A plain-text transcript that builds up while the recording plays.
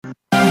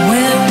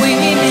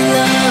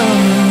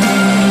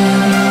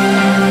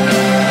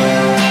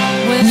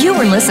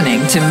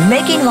listening to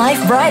Making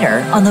Life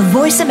Brighter on the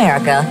Voice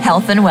America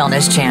Health and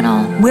Wellness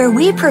Channel, where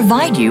we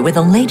provide you with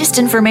the latest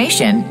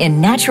information in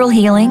natural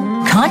healing,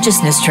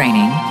 consciousness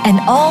training, and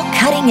all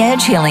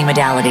cutting-edge healing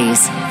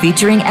modalities,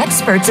 featuring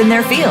experts in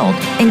their field,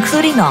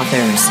 including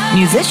authors,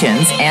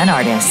 musicians, and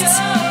artists.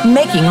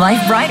 Making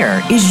Life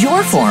Brighter is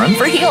your forum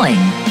for healing,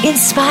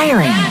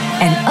 inspiring,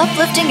 and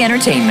uplifting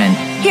entertainment.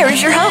 Here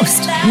is your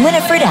host,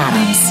 Winifred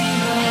Adams.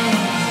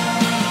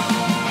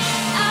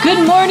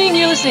 Good morning,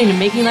 you're listening to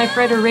Making Life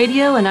Brighter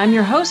Radio, and I'm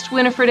your host,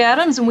 Winifred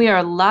Adams, and we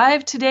are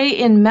live today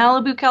in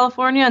Malibu,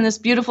 California on this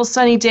beautiful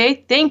sunny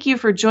day. Thank you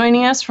for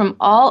joining us from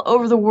all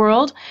over the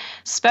world.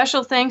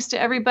 Special thanks to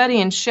everybody,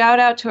 and shout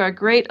out to our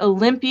great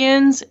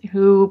Olympians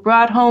who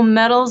brought home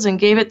medals and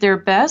gave it their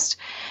best.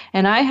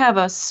 And I have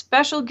a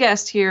special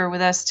guest here with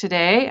us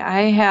today.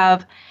 I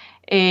have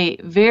a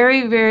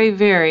very, very,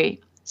 very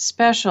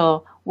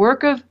special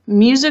work of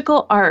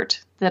musical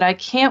art that I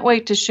can't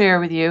wait to share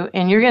with you,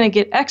 and you're going to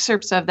get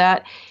excerpts of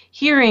that,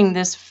 hearing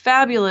this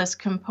fabulous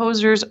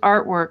composer's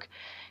artwork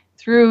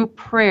through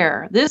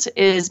prayer. This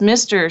is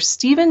Mr.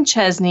 Stephen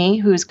Chesney,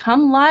 who's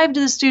come live to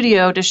the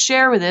studio to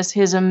share with us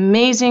his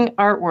amazing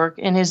artwork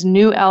in his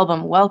new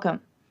album.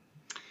 Welcome.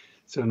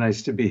 So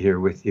nice to be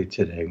here with you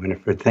today,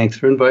 Winifred. Thanks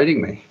for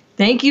inviting me.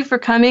 Thank you for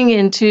coming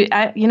into,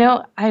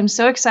 I'm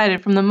so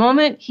excited. From the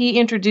moment he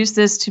introduced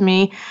this to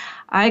me,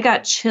 I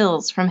got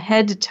chills from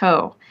head to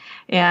toe.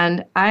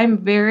 And I'm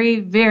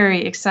very,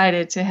 very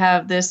excited to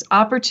have this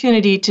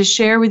opportunity to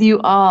share with you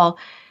all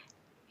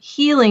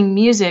healing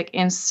music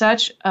in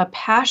such a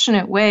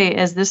passionate way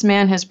as this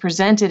man has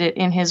presented it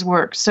in his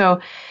work.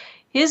 So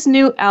his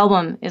new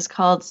album is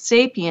called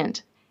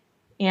Sapient.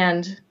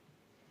 And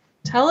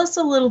tell us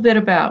a little bit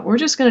about, we're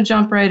just going to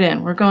jump right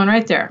in. We're going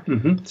right there.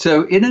 Mm-hmm.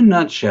 So in a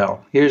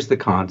nutshell, here's the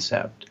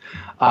concept.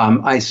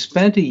 I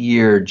spent a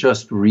year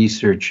just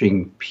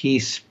researching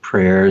peace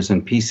prayers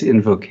and peace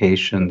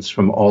invocations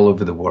from all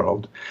over the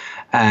world.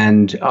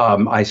 And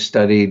I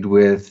studied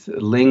with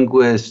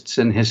linguists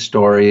and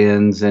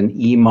historians and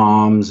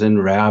imams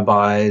and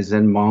rabbis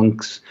and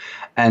monks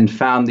and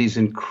found these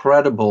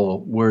incredible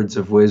words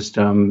of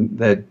wisdom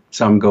that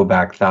some go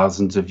back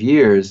thousands of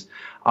years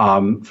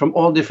from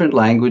all different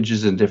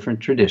languages and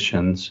different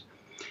traditions.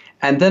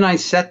 And then I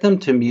set them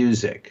to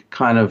music,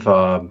 kind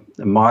of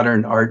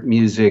modern art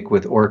music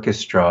with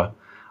orchestra,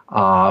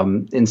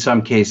 in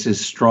some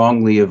cases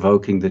strongly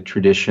evoking the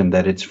tradition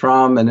that it's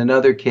from, and in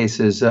other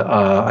cases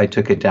I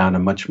took it down a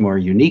much more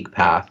unique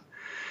path.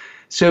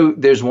 So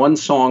there's one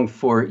song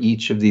for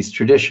each of these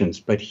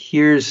traditions, but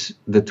here's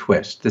the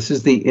twist. This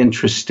is the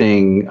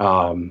interesting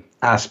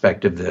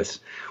aspect of this.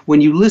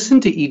 When you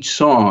listen to each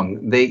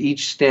song, they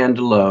each stand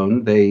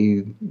alone.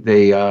 They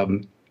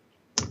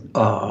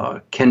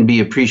can be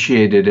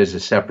appreciated as a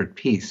separate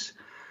piece.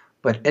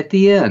 But at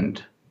the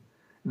end,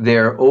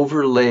 they're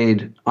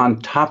overlaid on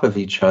top of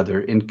each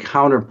other in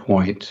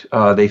counterpoint.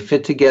 They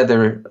fit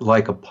together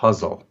like a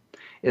puzzle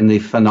in the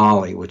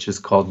finale, which is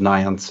called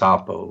Nyan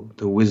Sapo,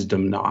 the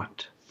wisdom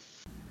knot.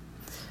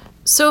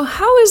 So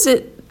how is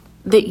it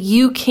that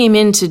you came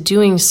into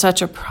doing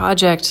such a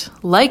project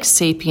like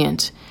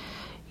Sapient?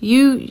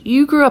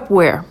 You grew up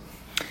where?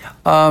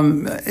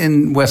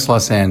 In West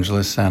Los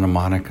Angeles, Santa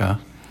Monica.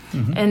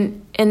 Mm-hmm.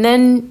 And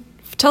then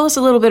tell us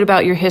a little bit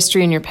about your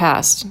history and your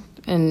past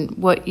and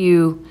what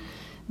you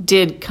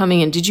did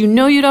coming in. Did you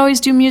know you'd always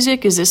do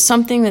music? Is this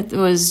something that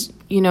was,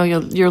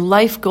 your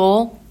life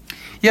goal?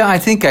 Yeah, I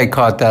think I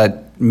caught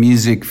that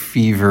music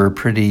fever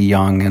pretty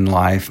young in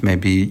life,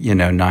 maybe,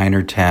 9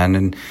 or 10.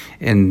 And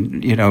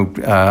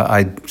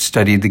I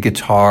studied the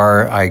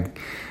guitar.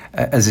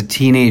 As a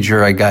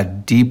teenager, I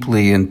got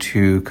deeply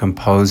into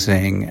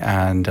composing,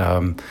 and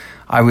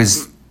I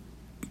was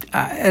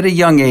at a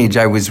young age,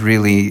 I was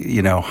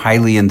really,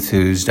 highly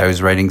enthused. I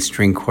was writing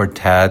string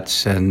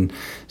quartets and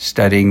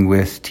studying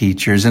with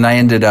teachers. And I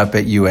ended up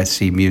at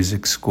USC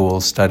Music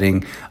School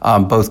studying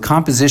both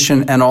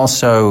composition and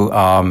also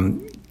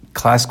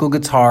classical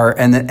guitar.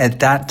 And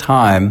at that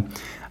time,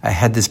 I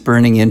had this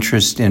burning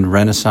interest in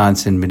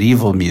Renaissance and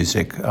medieval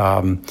music.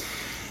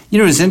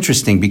 It was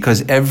interesting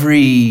because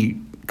every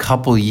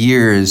couple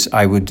years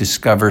I would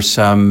discover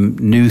some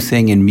new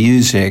thing in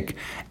music,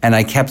 and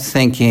I kept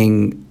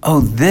thinking,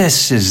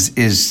 this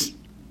is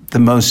the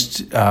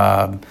most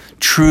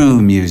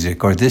true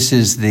music, or this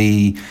is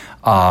the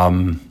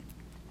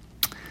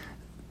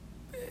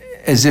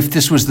as if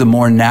this was the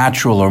more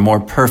natural or more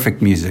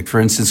perfect music. For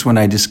instance, when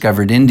I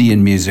discovered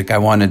Indian music, I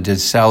wanted to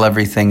sell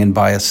everything and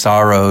buy a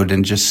sarod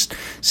and just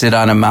sit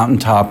on a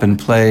mountaintop and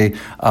play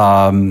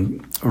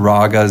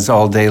ragas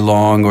all day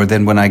long. Or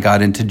then when I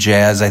got into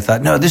jazz, I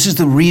thought, no, this is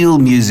the real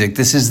music.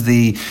 This is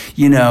the,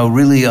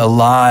 really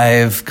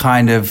alive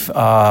kind of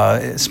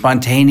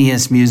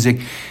spontaneous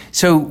music.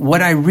 So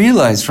what I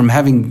realized from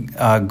having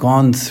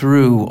gone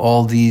through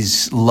all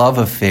these love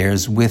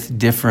affairs with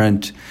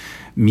different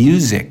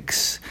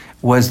musics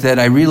was that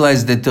I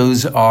realized that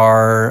those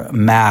are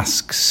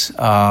masks,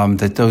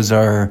 that those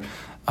are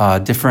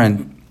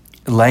different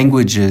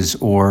languages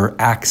or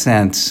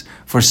accents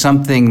for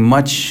something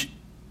much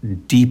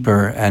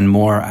deeper and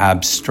more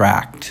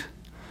abstract.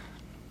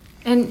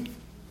 And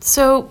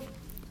so,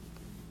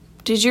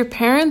 did your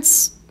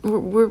parents,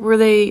 were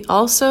they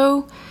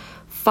also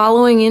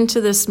following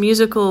into this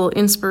musical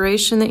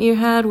inspiration that you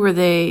had? Were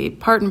they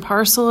part and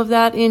parcel of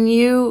that in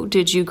you?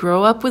 Did you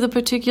grow up with a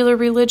particular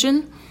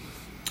religion?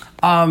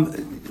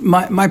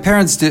 My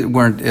parents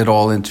weren't at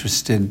all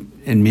interested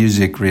in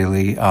music,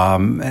 really,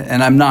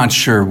 and I'm not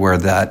sure where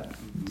that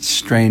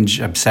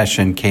strange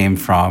obsession came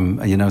from.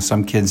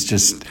 Some kids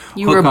just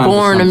you were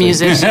born a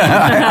musician.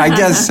 I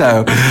guess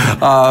so.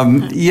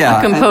 Yeah,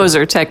 a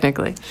composer,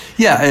 technically.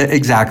 Yeah,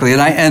 exactly.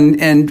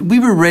 And we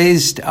were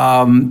raised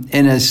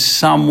in a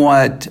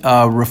somewhat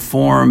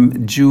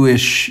Reform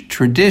Jewish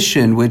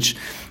tradition, which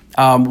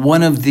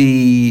one of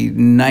the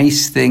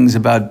nice things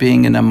about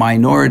being in a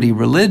minority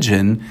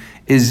religion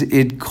is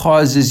it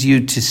causes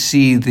you to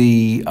see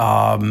the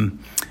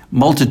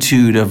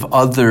multitude of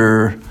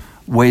other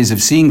ways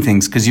of seeing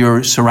things because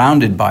you're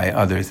surrounded by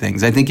other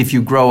things. I think if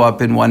you grow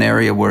up in one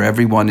area where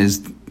everyone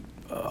is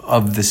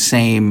of the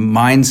same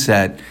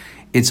mindset,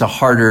 it's a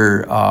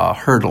harder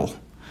hurdle.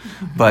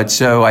 Mm-hmm. But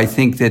so I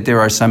think that there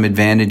are some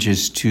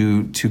advantages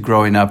to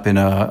growing up in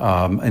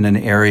an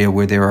area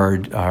where there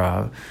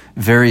are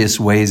various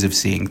ways of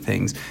seeing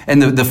things.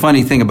 And the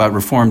funny thing about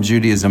Reform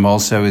Judaism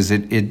also is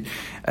it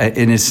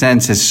in a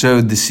sense has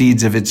sowed the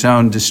seeds of its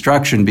own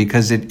destruction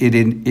because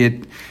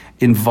it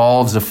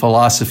involves a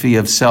philosophy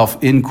of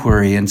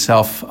self-inquiry and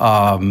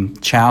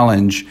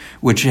self-challenge,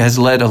 which has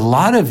led a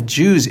lot of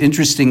Jews,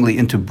 interestingly,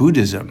 into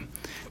Buddhism.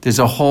 There's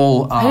a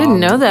whole... I didn't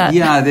know that.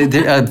 Yeah,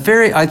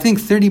 I think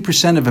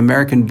 30% of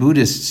American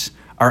Buddhists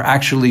are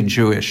actually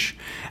Jewish,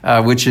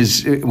 which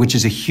is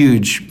a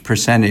huge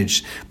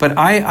percentage. But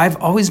I've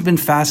always been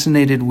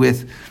fascinated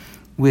with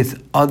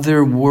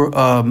other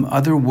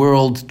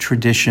world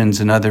traditions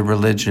and other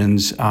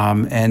religions,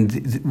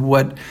 and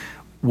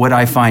what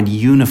I find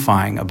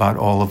unifying about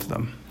all of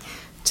them.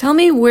 Tell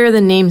me where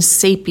the name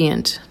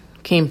Sapient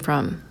came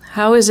from.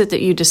 How is it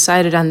that you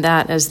decided on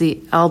that as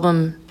the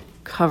album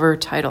cover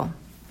title?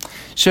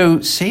 So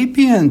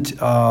Sapient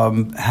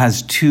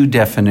has two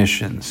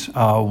definitions.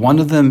 One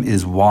of them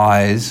is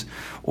wise,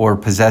 or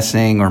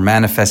possessing or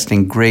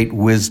manifesting great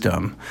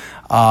wisdom.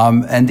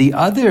 And the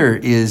other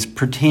is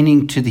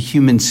pertaining to the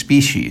human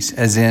species,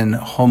 as in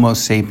Homo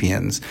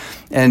sapiens.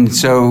 And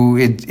so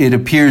it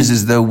appears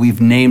as though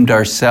we've named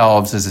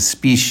ourselves as a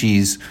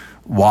species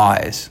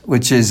wise,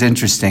 which is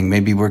interesting.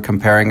 Maybe we're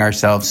comparing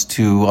ourselves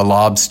to a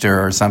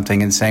lobster or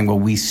something and saying, well,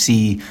 we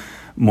see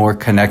more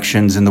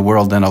connections in the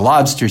world than a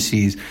lobster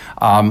sees.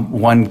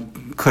 One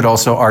could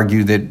also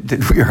argue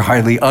that we are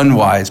highly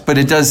unwise, but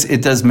it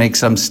does make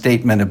some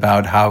statement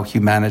about how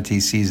humanity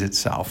sees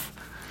itself.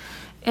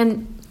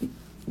 And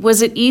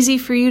was it easy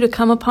for you to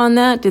come upon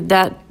that? Did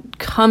that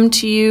come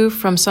to you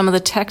from some of the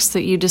texts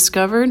that you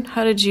discovered?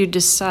 How did you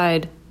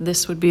decide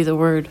this would be the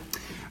word?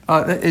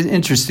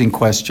 Interesting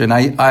question.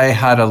 I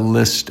had a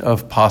list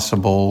of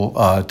possible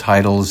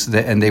titles,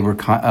 and they were.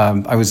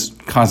 I was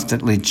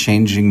constantly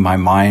changing my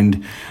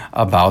mind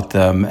about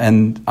them,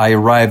 and I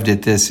arrived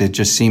at this. It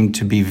just seemed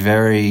to be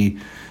very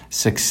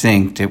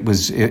succinct. It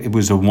was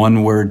a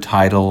one-word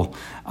title,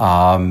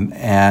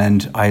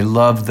 and I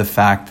love the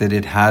fact that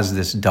it has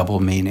this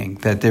double meaning.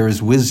 That there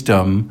is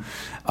wisdom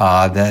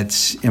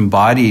that's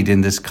embodied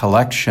in this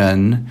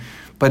collection,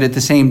 but at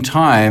the same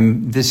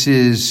time, this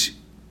is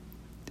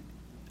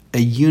a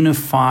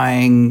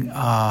unifying,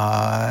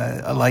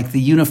 like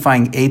the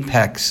unifying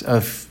apex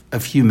of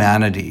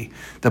humanity,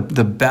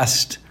 the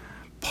best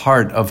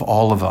part of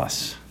all of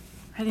us.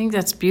 I think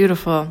that's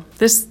beautiful.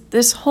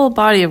 This whole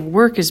body of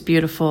work is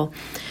beautiful.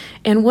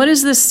 And what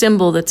is this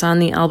symbol that's on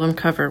the album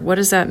cover? What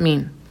does that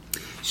mean?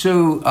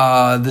 So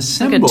the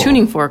symbol, like a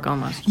tuning fork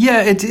almost.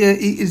 Yeah, it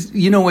is.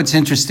 You know what's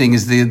interesting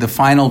is the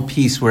final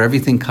piece where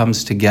everything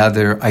comes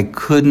together. I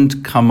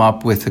couldn't come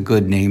up with a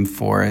good name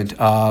for it.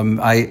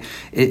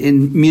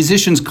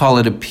 Musicians call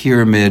it a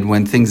pyramid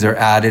when things are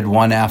added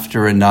one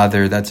after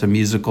another. That's a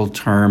musical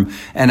term,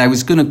 and I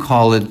was going to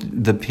call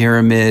it the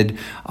pyramid.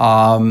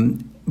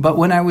 But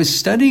when I was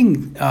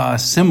studying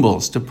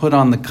symbols to put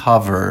on the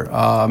cover,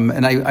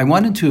 and I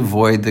wanted to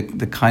avoid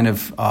the kind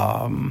of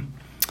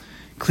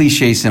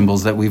cliche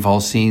symbols that we've all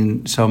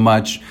seen so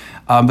much.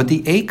 But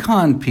the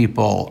Akan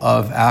people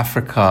of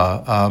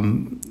Africa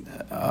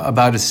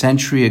about a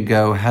century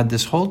ago had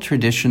this whole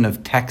tradition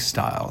of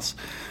textiles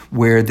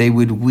where they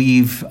would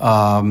weave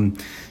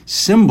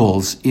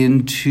symbols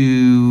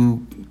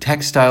into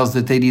textiles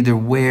that they'd either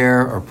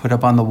wear or put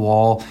up on the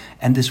wall.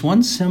 And this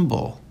one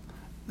symbol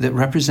that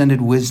represented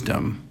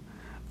wisdom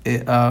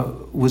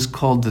was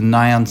called the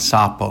Nyan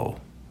Sapo,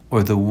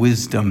 or the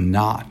wisdom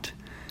knot.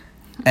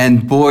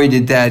 And boy,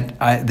 did that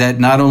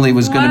not only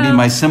was going to be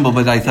my symbol,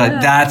 but I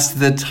thought, that's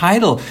the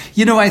title.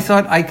 You know, I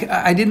thought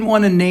I didn't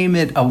want to name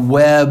it a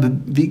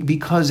web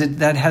because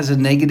that has a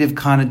negative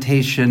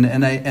connotation,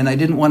 and I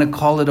didn't want to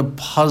call it a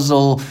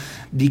puzzle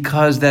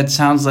because that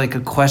sounds like a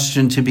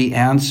question to be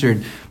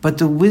answered. But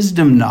the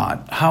wisdom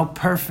knot, how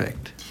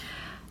perfect.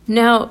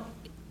 Now,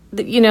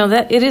 you know,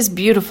 that it is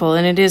beautiful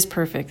and it is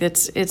perfect.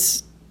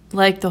 It's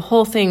like the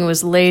whole thing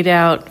was laid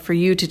out for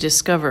you to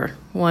discover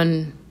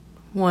one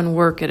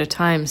work at a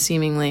time,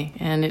 seemingly,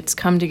 and it's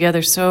come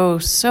together so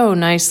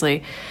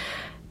nicely.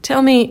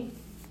 Tell me,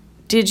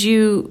 do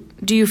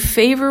you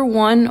favor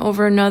one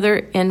over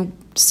another? And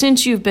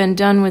since you've been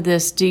done with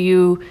this, do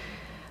you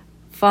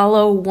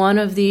follow one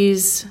of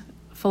these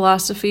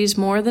philosophies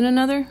more than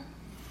another?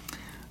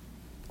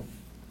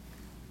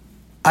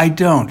 I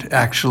don't,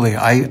 actually.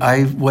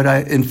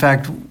 In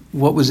fact,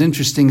 what was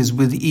interesting is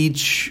with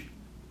each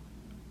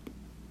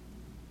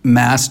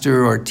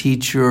master or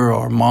teacher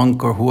or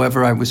monk or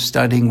whoever I was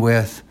studying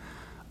with,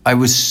 I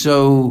was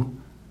so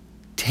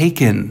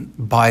taken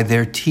by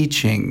their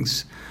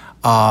teachings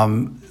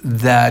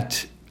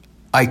that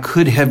I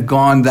could have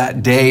gone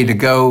that day to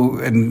go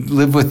and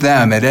live with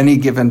them at any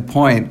given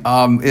point,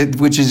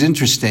 which is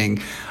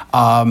interesting.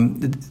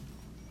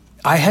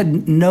 I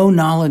had no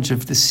knowledge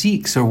of the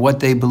Sikhs or what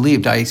they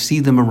believed. I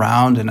see them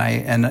around, and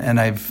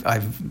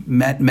I've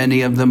met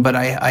many of them, but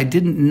I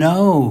didn't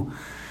know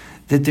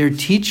that their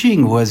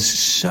teaching was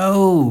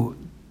so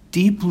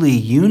deeply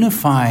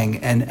unifying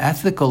and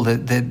ethical,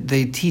 that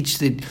they teach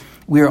that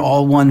we're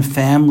all one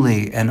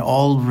family and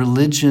all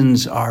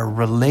religions are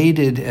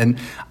related. And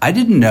I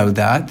didn't know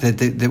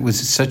that was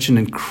such an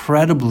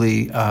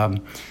incredibly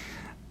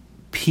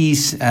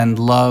peace and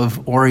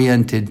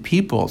love-oriented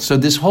people. So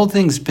this whole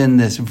thing's been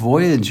this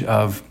voyage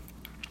of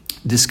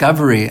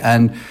discovery,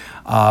 and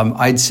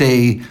I'd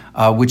say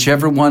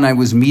whichever one I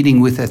was meeting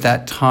with at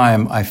that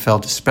time, I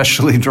felt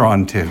especially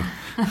drawn to.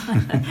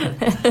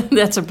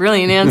 That's a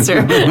brilliant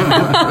answer.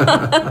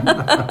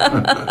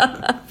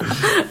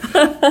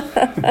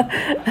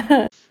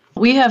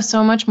 We have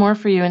so much more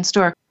for you in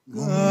store.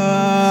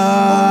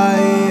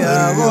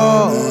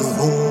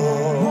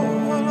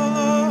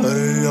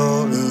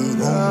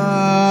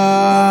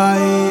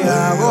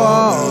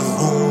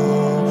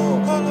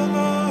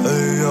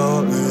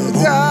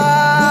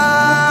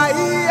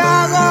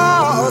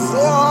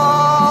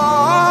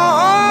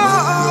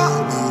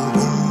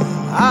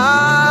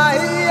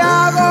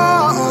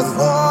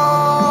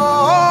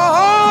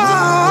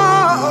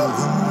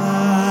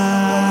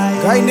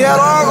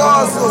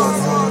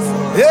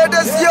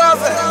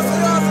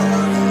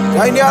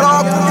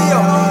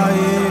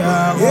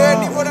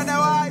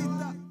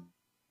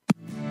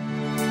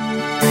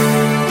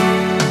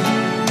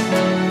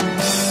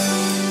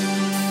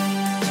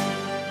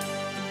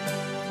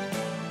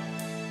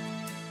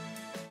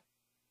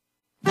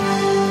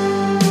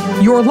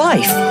 Your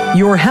life,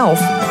 your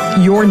health,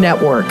 your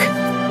network.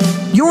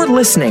 You're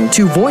listening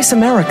to Voice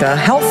America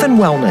Health and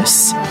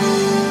Wellness.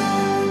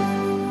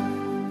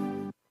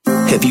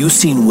 Have you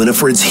seen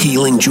Winifred's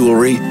healing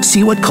jewelry?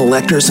 See what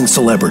collectors and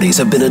celebrities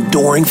have been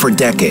adoring for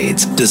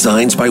decades.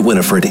 Designs by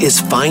Winifred is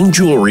fine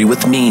jewelry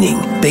with meaning,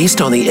 based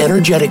on the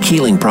energetic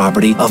healing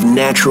property of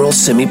natural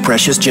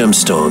semi-precious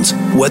gemstones.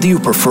 Whether you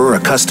prefer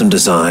a custom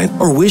design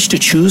or wish to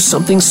choose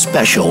something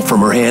special from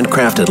her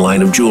handcrafted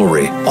line of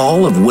jewelry,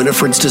 all of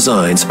Winifred's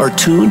designs are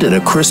tuned in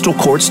a crystal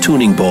quartz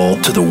tuning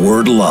bowl to the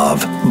word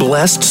love.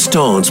 Blessed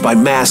stones by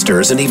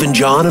masters and even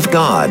John of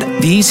God,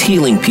 these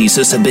healing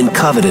pieces have been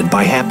coveted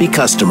by happy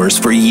customers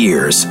for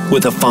years.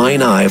 With a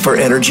fine eye for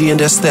energy and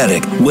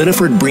aesthetic,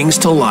 Winifred brings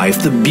to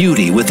life the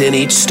beauty within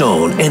each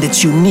stone and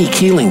its unique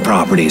healing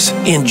properties.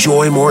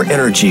 Enjoy more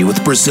energy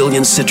with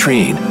Brazilian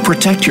citrine.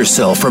 Protect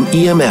yourself from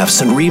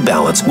EMFs and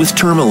rebalance with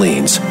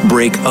tourmalines.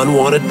 Break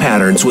unwanted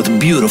patterns with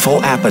beautiful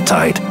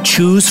apatite.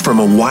 Choose from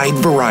a wide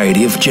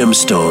variety of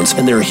gemstones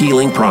and their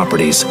healing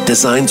properties.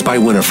 Designs by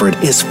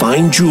Winifred is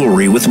fine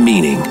jewelry with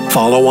meaning.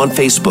 Follow on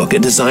Facebook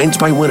at Designs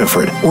by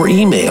Winifred or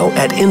email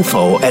at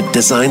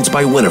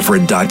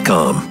info@designsbywinifred.com.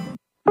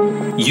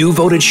 You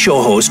voted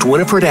show host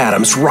Winifred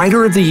Adams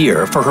Writer of the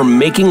Year for her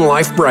Making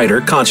Life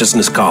Brighter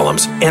consciousness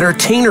columns,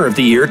 Entertainer of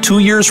the Year 2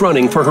 years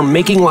running for her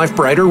Making Life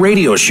Brighter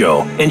radio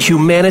show, and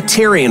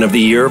Humanitarian of the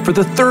Year for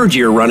the 3rd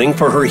year running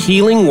for her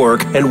healing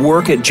work and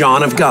work at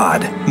John of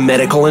God.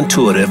 Medical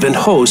intuitive and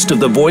host of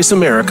the Voice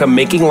America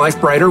Making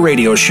Life Brighter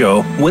radio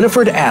show,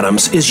 Winifred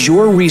Adams is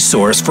your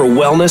resource for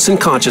wellness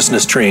and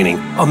consciousness training.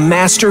 A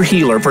master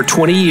healer for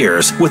 20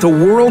 years with a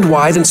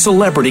worldwide and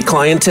celebrity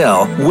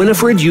clientele,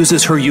 Winifred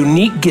uses her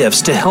unique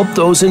gifts to help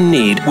those in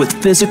need with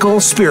physical,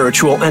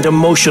 spiritual, and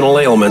emotional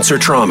ailments or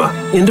trauma.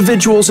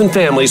 Individuals and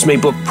families may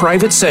book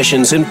private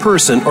sessions in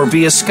person or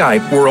via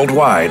Skype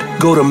worldwide.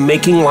 Go to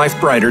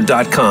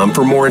makinglifebrighter.com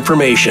for more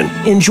information.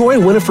 Enjoy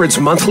Winifred's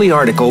monthly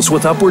articles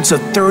with upwards of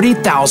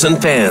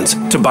 30,000 fans.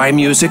 To buy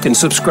music and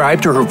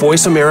subscribe to her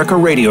Voice America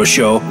radio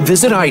show,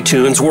 visit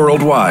iTunes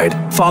worldwide.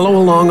 Follow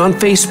along on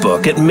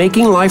Facebook at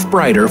Making Life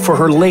Brighter for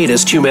her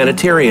latest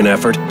humanitarian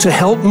effort to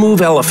help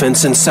move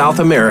elephants in South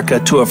America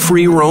to a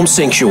free roam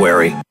sanctuary.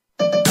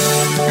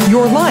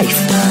 Your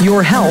life,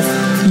 your health,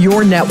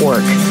 your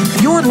network.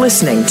 You're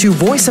listening to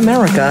Voice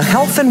America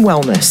Health and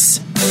Wellness.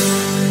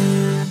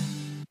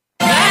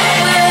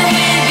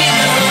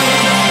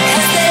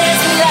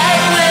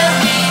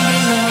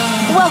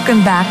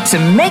 Welcome back to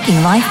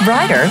Making Life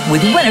Brighter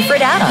with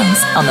Winifred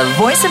Adams on the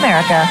Voice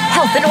America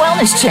Health and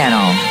Wellness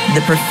Channel, the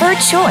preferred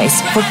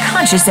choice for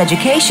conscious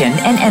education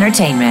and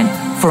entertainment.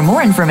 For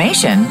more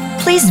information,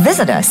 please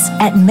visit us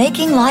at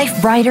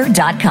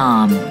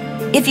makinglifebrighter.com.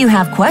 If you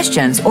have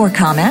questions or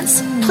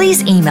comments,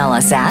 please email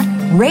us at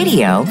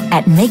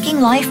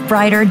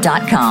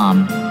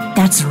radio@makinglifebrighter.com.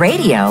 That's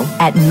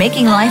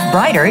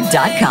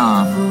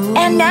radio@makinglifebrighter.com.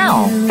 And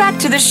now, back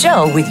to the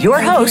show with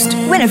your host,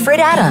 Winifred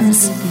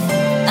Adams.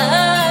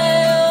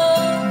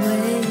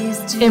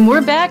 And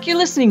we're back. You're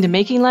listening to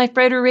Making Life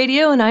Brighter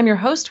Radio, and I'm your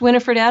host,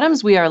 Winifred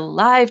Adams. We are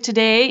live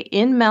today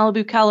in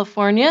Malibu,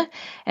 California,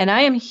 and I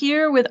am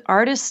here with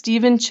artist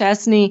Stephen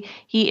Chesney.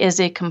 He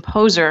is a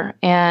composer,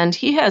 and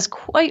he has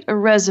quite a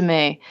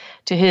resume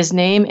to his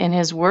name and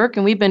his work,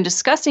 and we've been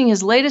discussing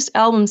his latest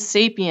album,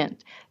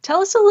 Sapient.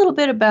 Tell us a little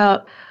bit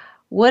about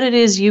what it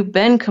is you've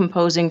been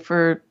composing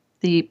for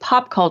the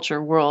pop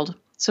culture world,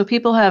 so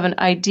people have an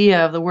idea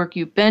of the work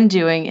you've been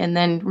doing and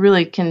then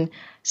really can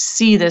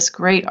see this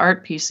great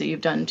art piece that you've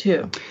done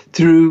too.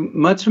 Through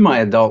much of my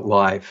adult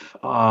life,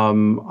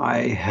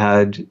 I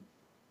had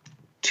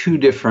two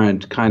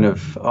different kind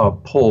of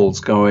poles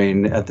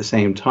going at the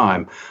same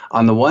time.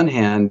 On the one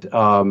hand,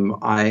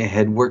 I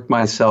had worked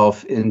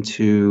myself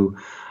into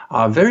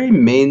very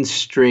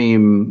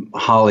mainstream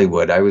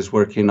Hollywood. I was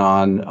working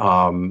on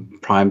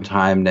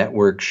primetime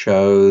network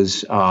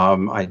shows.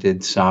 I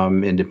did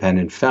some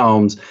independent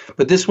films,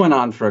 but this went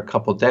on for a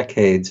couple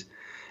decades.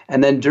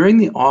 And then during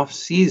the off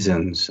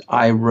seasons,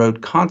 I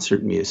wrote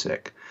concert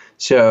music.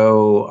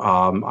 So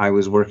I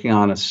was working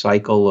on a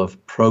cycle of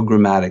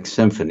programmatic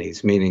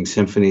symphonies, meaning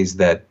symphonies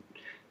that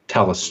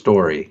tell a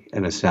story,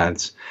 in a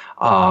sense.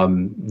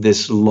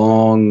 This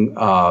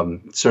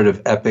long sort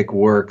of epic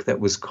work that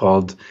was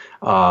called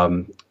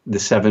The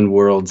Seven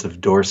Worlds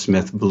of Dor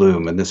Smith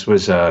Bloom. And this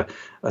was a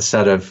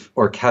set of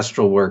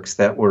orchestral works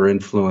that were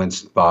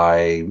influenced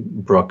by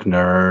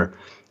Bruckner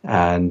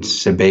and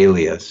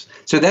Sibelius.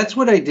 So that's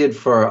what I did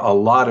for a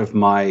lot of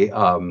my,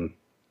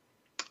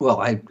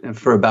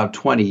 for about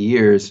 20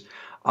 years.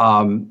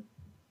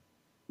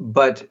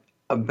 But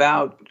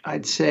about,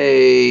 I'd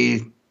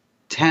say,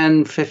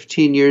 10,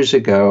 15 years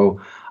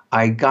ago,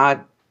 I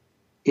got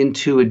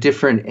into a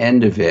different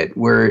end of it,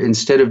 where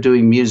instead of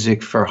doing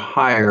music for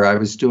hire, I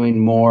was doing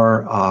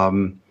more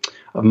of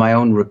my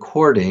own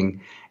recording,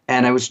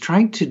 and I was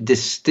trying to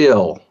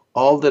distill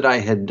all that I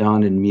had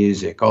done in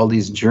music, all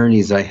these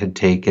journeys I had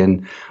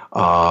taken,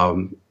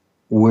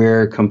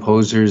 where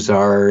composers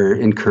are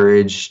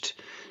encouraged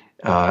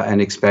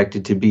and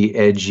expected to be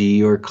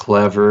edgy or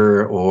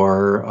clever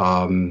or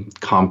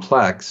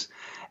complex.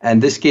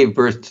 And this gave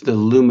birth to the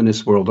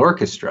Luminous World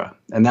Orchestra,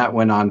 and that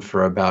went on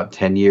for about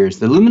 10 years.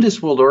 The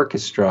Luminous World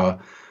Orchestra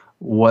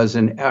was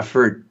an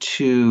effort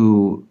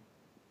to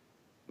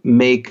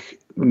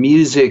make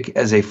music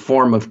as a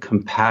form of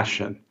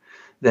compassion,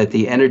 that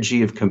the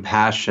energy of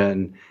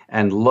compassion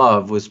and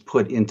love was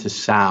put into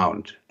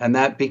sound. And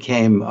that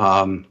became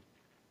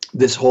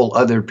this whole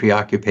other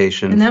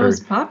preoccupation. And that was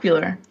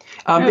popular.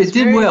 It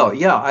did well,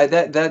 yeah.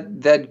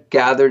 That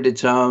gathered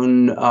its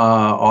own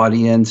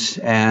audience,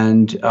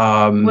 and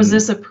was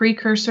this a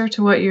precursor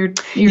to what you're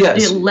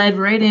yes, it led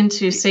right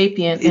into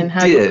Sapient and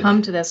how you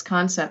come to this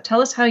concept? Tell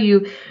us how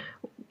you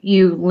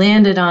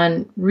landed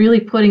on really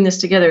putting this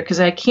together, because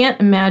I can't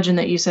imagine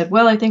that you said,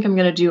 well, I think I'm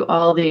going to do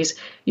all these.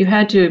 You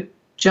had to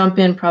jump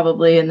in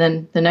probably, and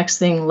then the next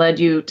thing led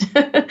you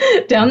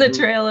down the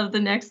trail of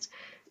the next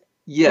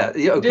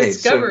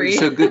discovery.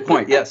 So good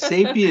point. Yeah,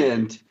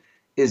 Sapient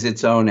is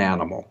its own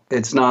animal.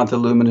 It's not the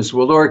Luminous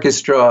World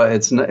Orchestra.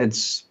 It's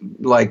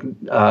like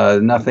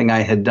nothing I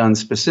had done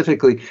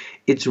specifically.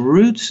 Its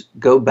roots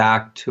go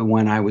back to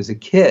when I was a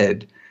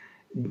kid.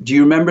 Do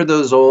you remember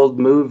those old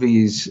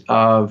movies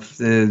of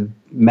the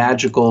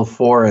magical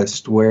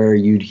forest where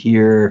you'd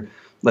hear,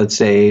 let's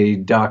say,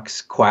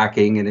 ducks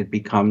quacking, and it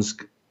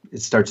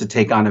starts to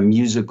take on a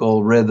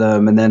musical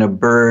rhythm, and then a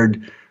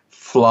bird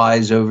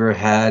flies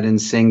overhead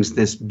and sings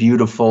this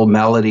beautiful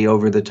melody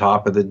over the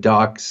top of the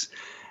ducks,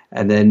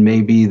 and then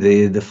maybe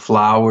the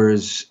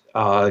flowers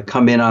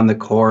come in on the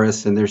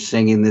chorus, and they're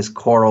singing this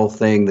choral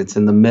thing that's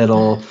in the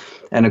middle,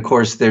 and of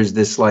course there's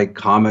this like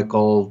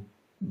comical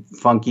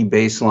funky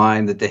bass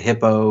line that the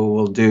hippo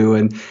will do,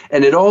 and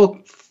it all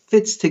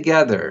fits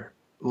together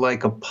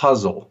like a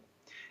puzzle.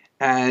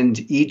 And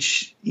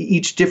each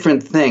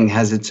different thing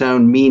has its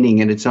own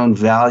meaning and its own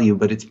value,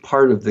 but it's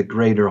part of the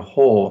greater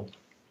whole.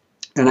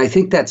 And I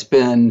think that's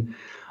been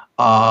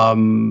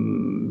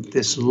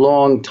this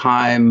long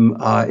time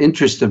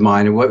interest of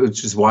mine,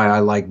 which is why I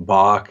like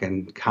Bach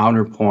and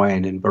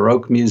counterpoint and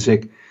Baroque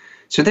music.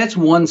 So that's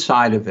one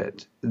side of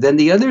it. Then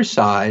the other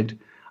side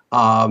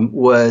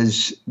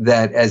was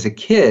that as a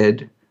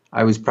kid,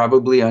 I was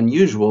probably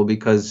unusual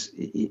because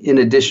in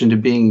addition to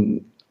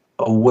being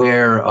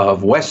aware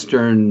of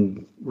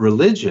Western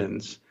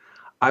religions,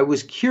 I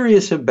was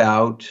curious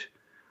about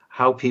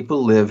how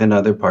people live in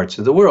other parts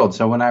of the world.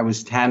 So when I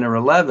was 10 or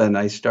 11,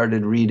 I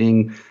started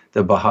reading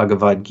the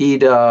Bhagavad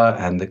Gita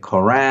and the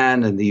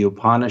Quran and the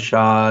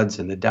Upanishads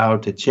and the Tao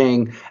Te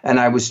Ching. And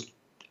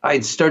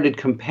I'd started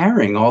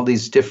comparing all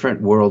these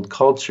different world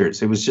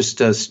cultures. It was just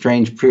a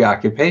strange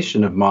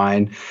preoccupation of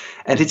mine.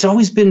 And it's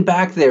always been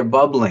back there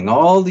bubbling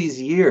all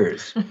these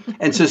years.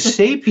 And so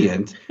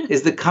Sapient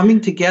is the coming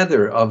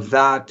together of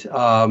that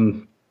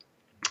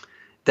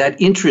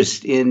that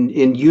interest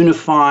in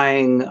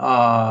unifying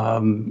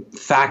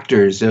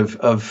factors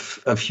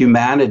of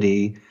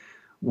humanity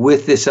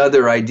with this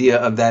other idea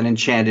of that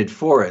enchanted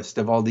forest,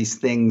 of all these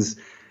things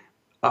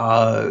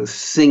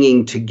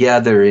singing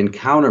together in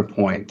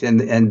counterpoint.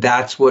 And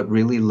that's what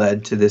really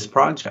led to this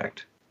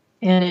project.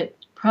 And it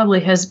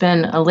probably has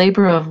been a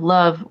labor of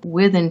love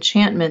with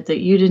enchantment that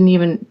you didn't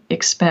even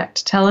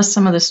expect. Tell us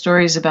some of the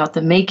stories about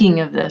the making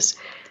of this.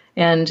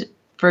 And,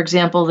 for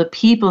example, the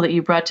people that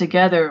you brought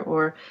together,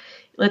 or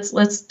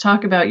let's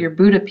talk about your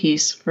Buddha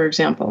piece, for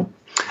example.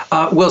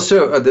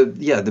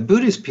 The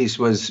Buddhist piece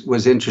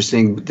was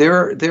interesting.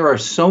 There are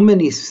so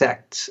many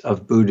sects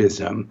of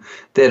Buddhism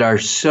that are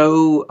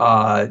so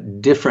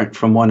different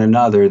from one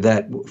another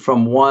that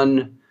from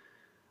one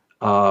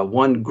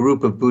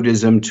group of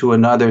Buddhism to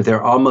another,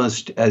 they're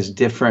almost as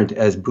different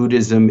as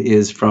Buddhism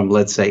is from,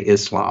 let's say,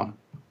 Islam.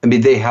 I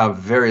mean, they have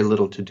very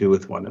little to do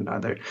with one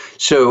another.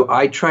 So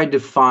I tried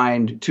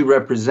to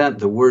represent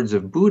the words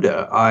of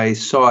Buddha. I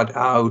sought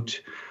out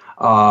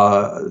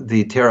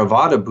the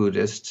Theravada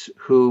Buddhists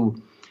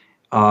who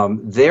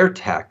their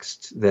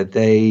texts that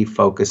they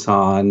focus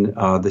on,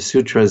 the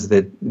sutras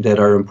that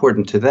are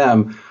important to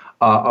them,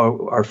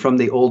 are from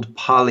the old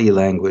Pali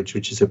language,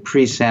 which is a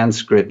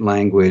pre-Sanskrit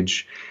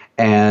language.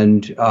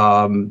 And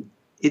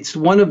it's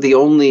one of the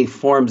only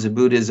forms of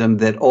Buddhism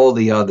that all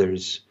the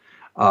others,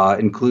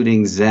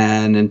 including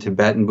Zen and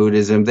Tibetan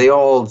Buddhism, they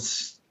all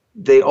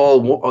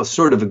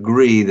sort of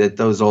agree that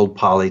those old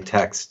Pali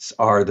texts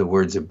are the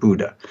words of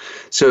Buddha.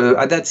 So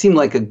that seemed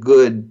like a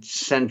good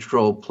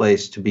central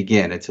place to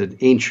begin. It's an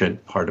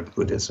ancient part of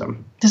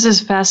Buddhism. This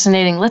is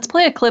fascinating. Let's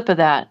play a clip of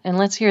that, and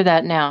let's hear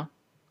that now.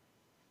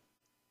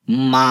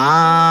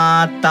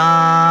 Mata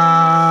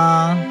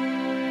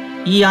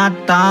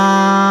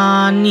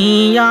yata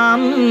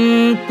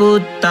niyam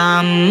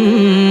putam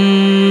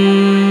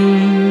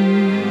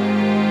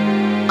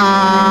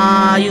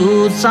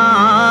ayusa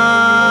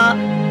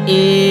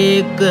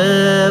ek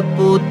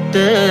put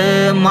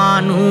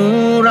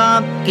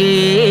manurake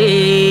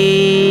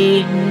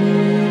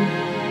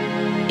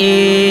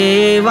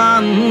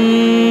evam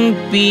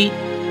pi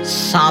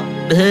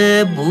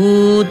sabha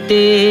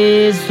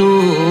bhutesu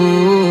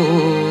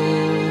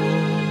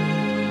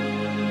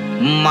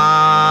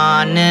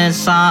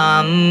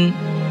manasam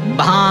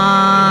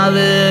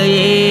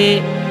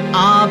bhavaye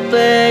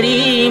aparimanam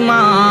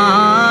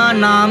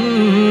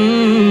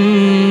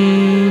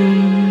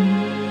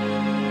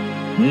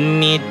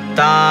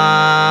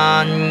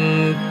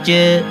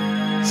mittanca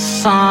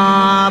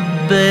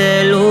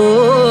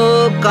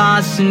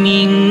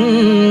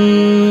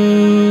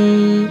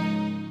sabbelokasmin.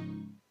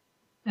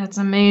 That's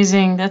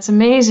amazing. That's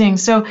amazing.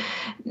 So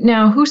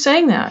now who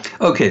sang that?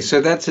 Okay, so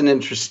that's an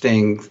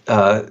interesting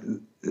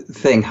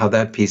thing, how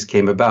that piece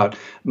came about.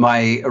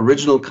 My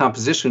original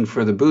composition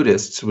for the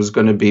Buddhists was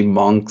going to be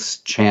monks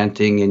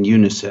chanting in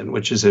unison,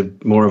 which is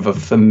more of a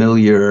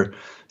familiar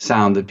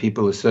sound that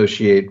people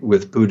associate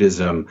with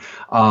Buddhism.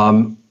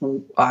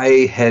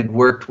 I had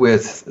worked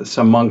with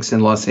some monks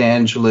in Los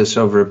Angeles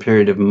over a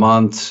period of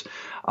months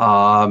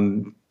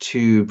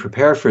to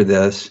prepare for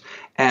this.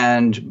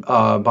 And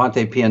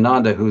Bhante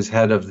Piyananda, who's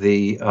head of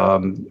the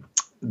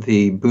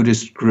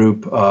Buddhist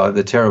group,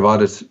 the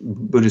Theravada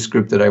Buddhist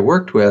group that I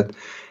worked with,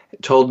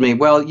 told me,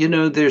 well,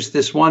 there's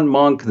this one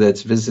monk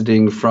that's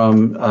visiting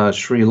from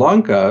Sri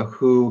Lanka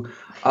who,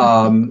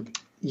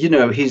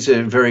 he's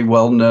a very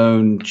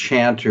well-known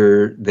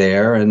chanter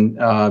there, and,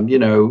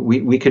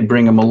 we could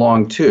bring him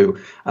along too.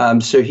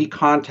 So he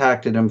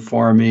contacted him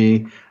for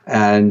me,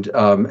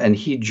 and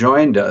he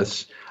joined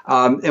us.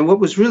 And what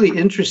was really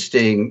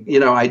interesting,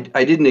 I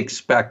didn't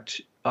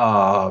expect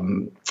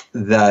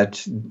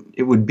that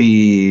it would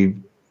be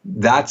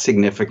that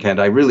significant.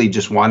 I really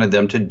just wanted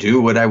them to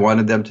do what I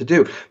wanted them to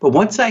do. But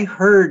once I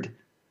heard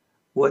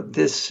what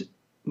this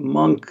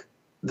monk,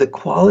 the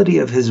quality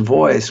of his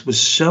voice was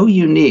so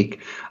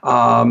unique,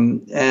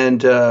 and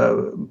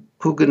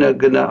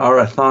Puganagana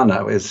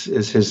Arathana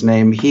is his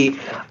name.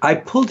 I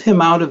pulled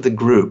him out of the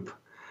group,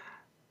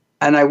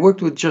 and I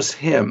worked with just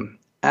him.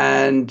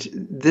 And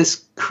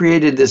this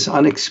created this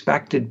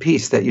unexpected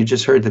piece that you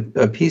just heard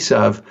a piece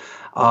of.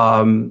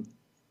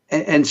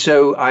 And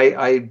so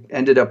I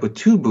ended up with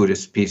two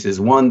Buddhist pieces,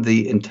 one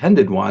the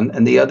intended one,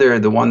 and the other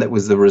the one that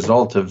was the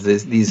result of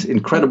these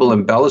incredible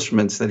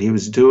embellishments that he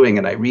was doing.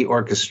 And I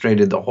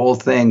reorchestrated the whole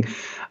thing.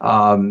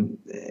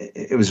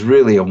 It was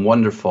really a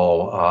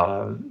wonderful,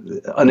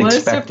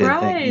 unexpected what a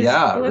surprise. thing.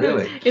 Yeah,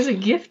 really. It's a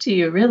gift to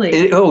you,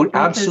 really.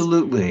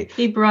 Absolutely.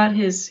 He brought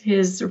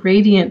his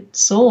radiant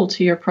soul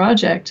to your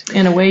project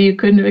in a way you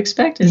couldn't have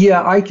expected.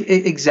 Yeah,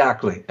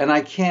 exactly. And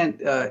I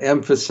can't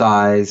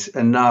emphasize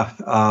enough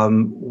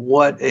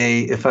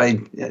if I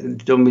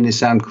don't mean to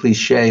sound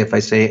cliche, if I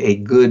say a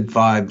good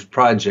vibes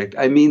project,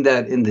 I mean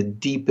that in the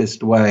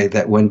deepest way,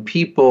 that when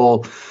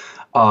people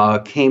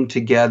came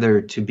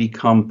together to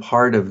become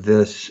part of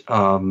this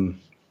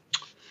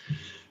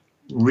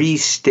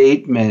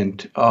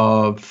restatement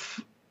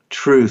of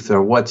truth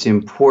or what's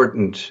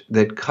important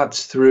that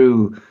cuts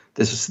through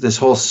this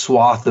whole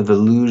swath of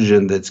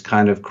illusion that's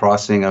kind of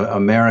crossing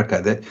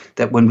America,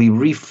 that when we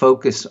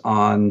refocus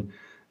on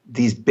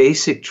these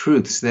basic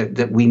truths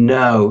that we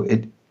know,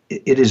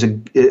 it is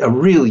a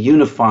real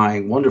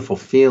unifying, wonderful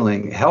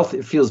feeling.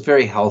 It feels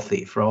very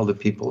healthy for all the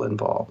people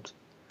involved.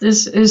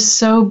 This is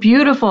so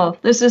beautiful.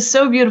 This is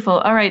so beautiful.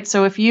 All right,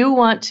 so if you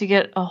want to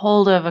get a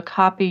hold of a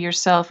copy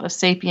yourself of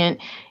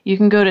Sapient, you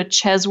can go to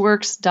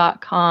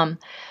chezworks.com.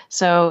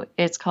 So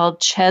it's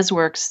called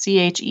Chezworks,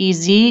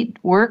 C-H-E-Z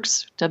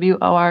Works,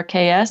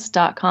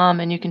 W-O-R-K-S.com,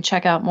 and you can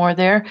check out more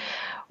there.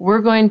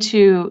 We're going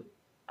to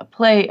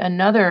play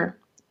another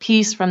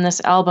piece from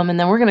this album, and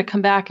then we're going to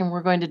come back and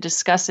we're going to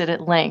discuss it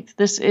at length.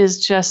 This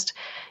is just,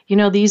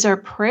 these are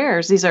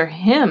prayers, these are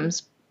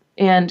hymns,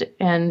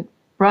 and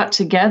brought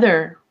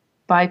together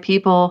by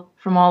people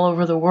from all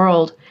over the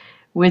world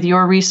with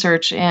your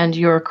research and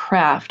your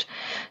craft.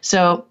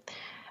 So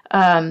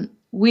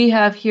we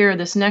have here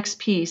this next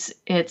piece.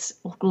 It's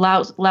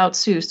Lao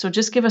Tzu. So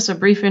just give us a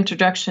brief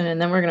introduction,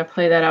 and then we're going to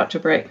play that out to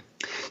break.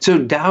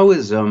 So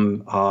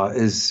Taoism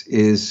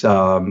is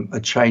a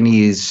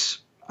Chinese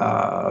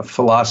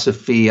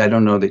philosophy. I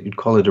don't know that you'd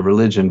call it a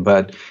religion,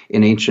 but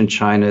in ancient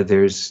China,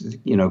 there's,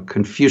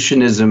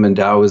 Confucianism and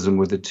Taoism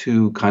were the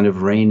two kind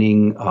of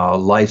reigning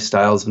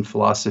lifestyles and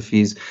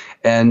philosophies.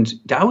 And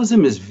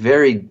Taoism is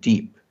very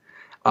deep.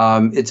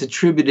 It's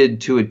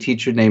attributed to a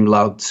teacher named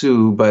Lao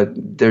Tzu, but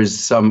there's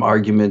some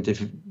argument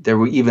if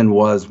there even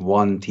was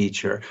one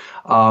teacher.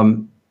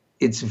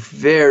 It's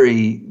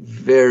very,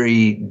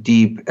 very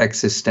deep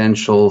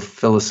existential,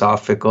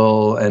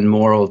 philosophical, and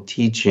moral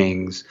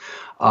teachings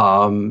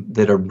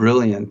that are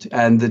brilliant.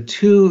 And the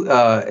two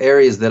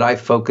areas that I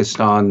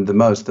focused on the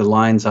most, the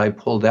lines I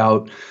pulled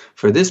out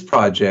for this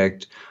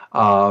project,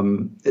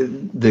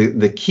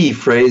 the key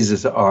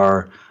phrases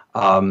are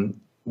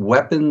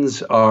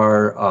weapons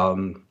are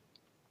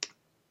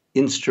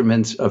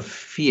instruments of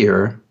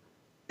fear.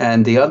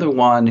 And the other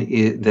one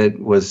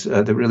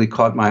that really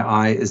caught my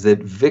eye is that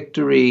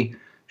victory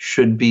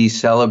should be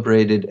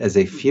celebrated as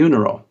a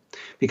funeral,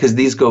 because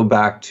these go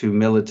back to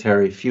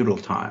military feudal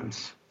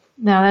times.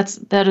 Now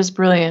that is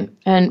brilliant.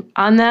 And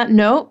on that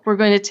note, we're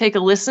going to take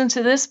a listen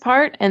to this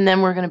part, and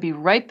then we're going to be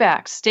right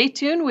back. Stay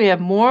tuned. We have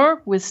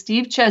more with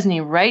Steve Chesney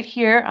right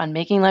here on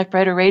Making Life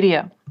Brighter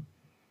Radio.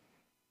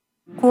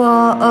 过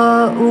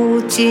而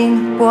无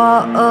尽，过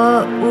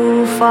而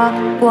无法，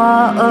过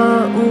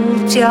而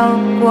无教，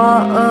过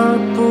而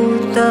不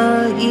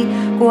得已，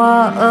过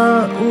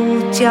而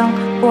无疆，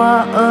过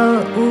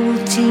而无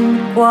尽，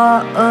过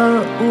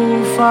而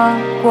无法，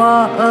过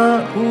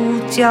而无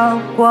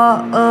教，过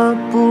而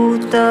不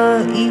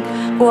得已，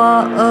过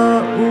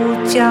而无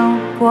疆，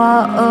过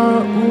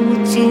而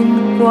无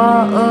尽，过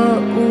而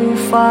无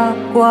法，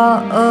过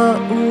而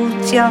无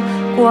教，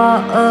过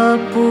而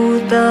不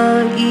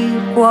得已，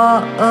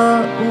过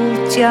而无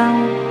疆。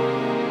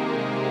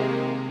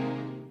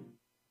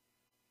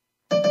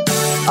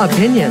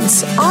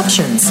 Opinions,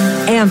 options,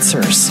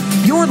 answers.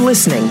 You're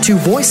listening to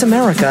Voice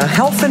America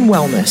Health and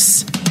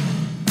Wellness.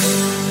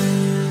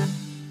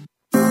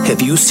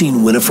 Have you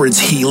seen Winifred's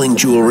healing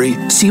jewelry?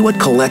 See what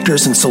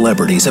collectors and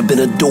celebrities have been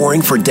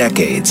adoring for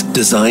decades.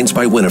 Designs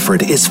by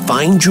Winifred is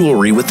fine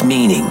jewelry with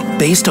meaning,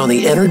 based on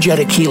the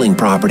energetic healing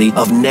property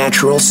of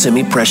natural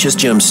semi-precious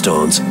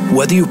gemstones.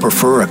 Whether you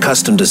prefer a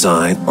custom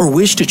design or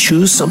wish to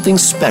choose something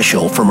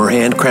special from her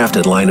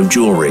handcrafted line of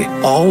jewelry,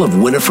 all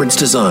of Winifred's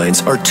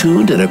designs are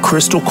tuned in a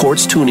crystal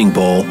quartz tuning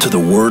bowl to the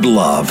word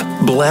love.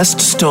 Blessed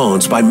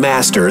stones by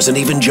masters and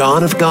even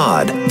John of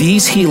God,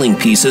 these healing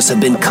pieces have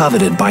been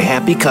coveted by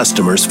happy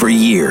customers for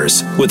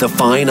years. With a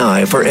fine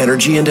eye for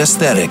energy and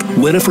aesthetic,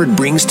 Winifred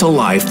brings to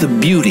life the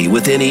beauty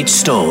within each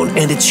stone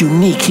and its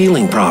unique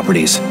healing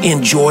properties.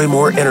 Enjoy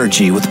more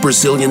energy with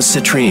Brazilian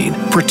citrine.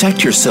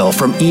 Protect yourself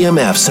from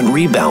EMFs and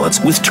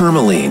rebalance with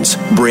tourmalines.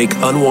 Break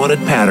unwanted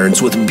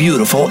patterns with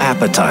beautiful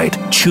apatite.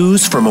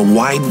 Choose from a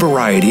wide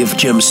variety of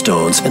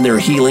gemstones and their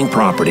healing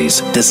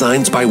properties.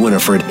 Designs by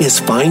Winifred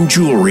is fine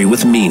jewelry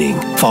with meaning.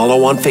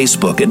 Follow on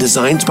Facebook at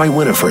Designs by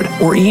Winifred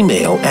or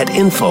email at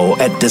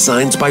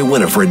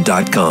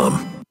info@designsbywinifred.com.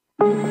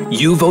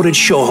 You voted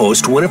show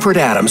host Winifred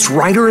Adams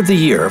Writer of the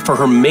Year for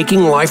her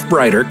Making Life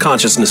Brighter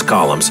consciousness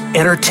columns,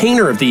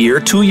 Entertainer of the Year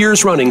 2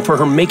 years running for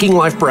her Making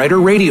Life Brighter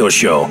radio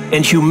show,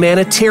 and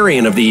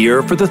Humanitarian of the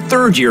Year for the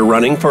 3rd year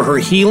running for her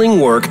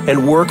healing work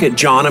and work at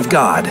John of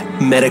God.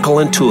 Medical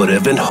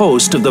intuitive and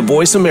host of the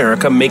Voice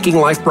America Making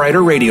Life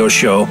Brighter radio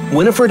show,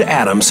 Winifred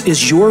Adams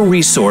is your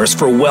resource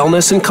for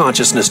wellness and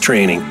consciousness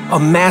training. A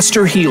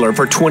master healer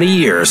for 20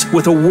 years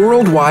with a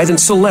worldwide and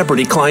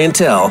celebrity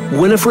clientele,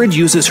 Winifred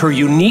uses her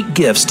unique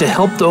gifts to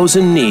help those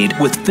in need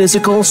with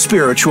physical,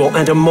 spiritual,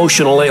 and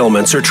emotional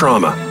ailments or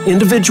trauma.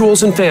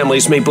 Individuals and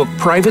families may book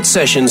private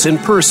sessions in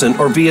person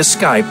or via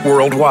Skype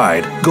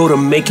worldwide. Go to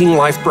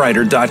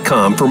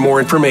makinglifebrighter.com for more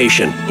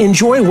information.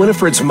 Enjoy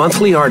Winifred's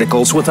monthly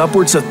articles with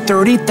upwards of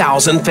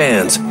 30,000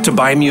 fans. To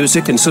buy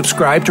music and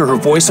subscribe to her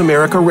Voice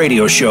America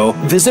radio show,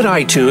 visit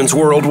iTunes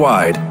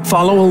worldwide.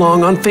 Follow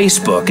along on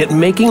Facebook at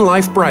Making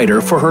Life Brighter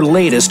for her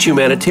latest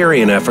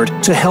humanitarian effort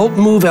to help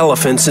move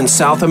elephants in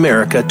South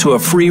America to a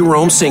free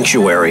roam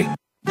sanctuary.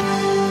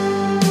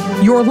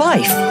 Your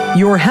life,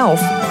 your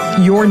health,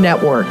 your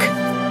network.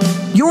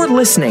 You're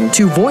listening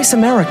to Voice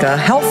America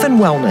Health and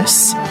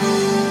Wellness.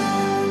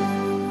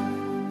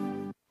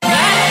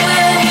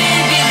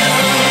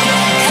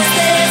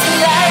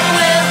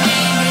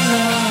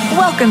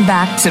 Welcome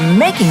back to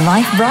Making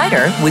Life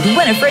Brighter with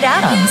Winifred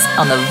Adams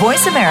on the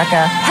Voice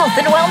America Health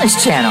and Wellness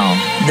channel,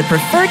 the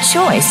preferred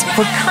choice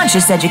for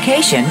conscious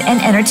education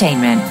and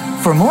entertainment.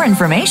 For more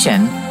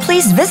information,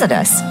 please visit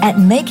us at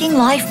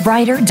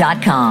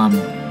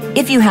makinglifebrighter.com.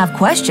 If you have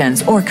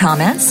questions or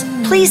comments,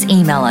 please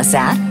email us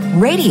at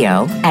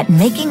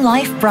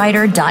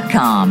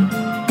radio@makinglifebrighter.com.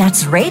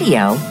 That's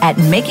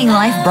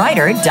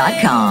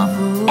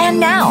radio@makinglifebrighter.com. And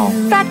now,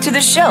 back to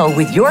the show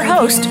with your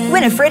host,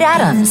 Winifred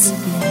Adams.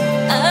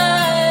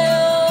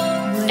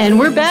 And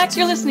we're back.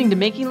 You're listening to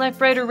Making Life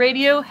Brighter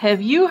Radio.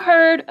 Have you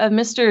heard of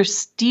Mr.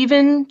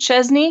 Stephen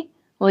Chesney?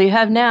 Well, you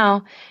have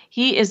now.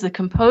 He is the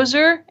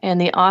composer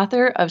and the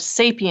author of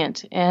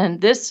Sapient,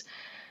 and this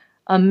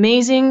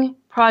amazing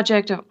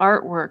project of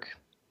artwork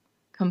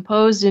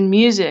composed in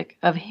music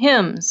of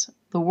hymns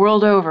the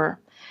world over,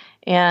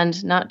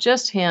 and not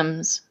just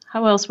hymns.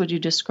 How else would you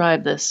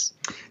describe this?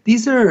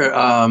 These are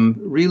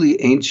really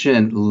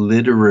ancient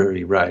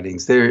literary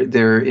writings.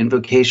 They're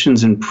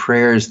invocations and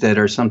prayers that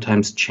are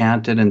sometimes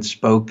chanted and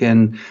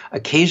spoken.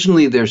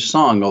 Occasionally they're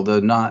sung,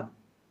 although not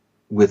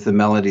with the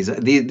melodies.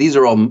 These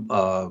are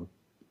all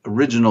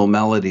original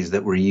melodies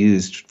that were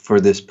used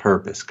for this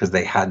purpose because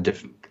they had to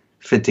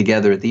fit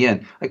together at the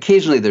end.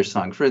 Occasionally they're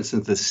sung. For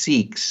instance, the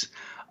Sikhs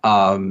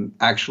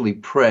actually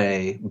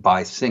pray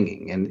by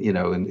singing, and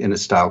in a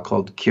style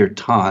called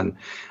kirtan.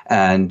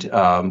 And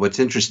what's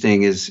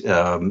interesting is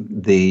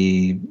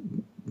the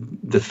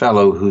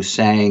fellow who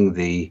sang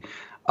the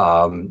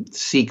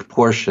Sikh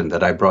portion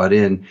that I brought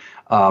in.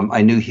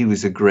 I knew he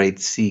was a great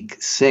Sikh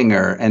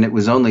singer, and it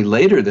was only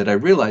later that I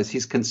realized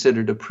he's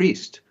considered a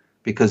priest,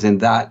 because in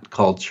that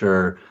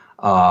culture,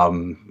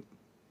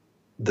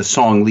 the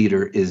song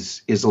leader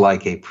is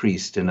like a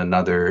priest in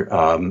another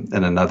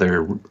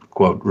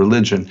quote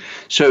religion.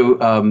 So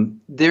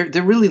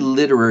they're really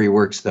literary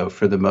works, though,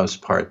 for the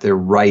most part. They're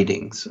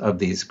writings of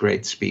these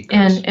great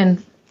speakers.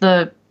 And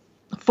the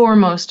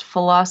foremost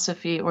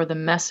philosophy or the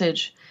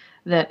message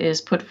that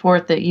is put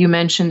forth that you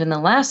mentioned in the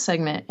last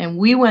segment, and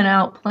we went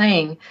out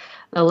playing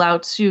the Lao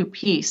Tzu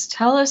piece.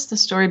 Tell us the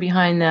story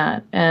behind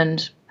that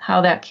and how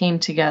that came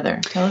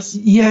together. Tell us.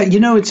 Yeah,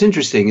 it's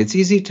interesting. It's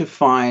easy to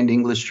find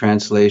English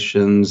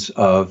translations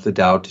of the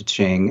Tao Te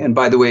Ching. And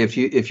by the way,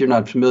 if you're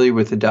not familiar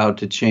with the Tao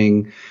Te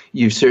Ching,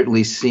 you've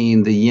certainly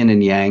seen the yin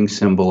and yang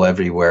symbol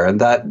everywhere,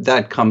 and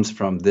that comes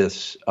from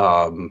this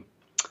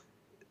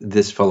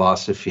this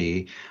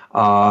philosophy.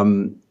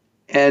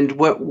 And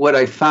what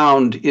I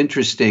found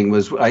interesting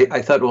was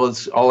I thought, well,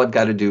 all I've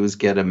got to do is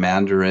get a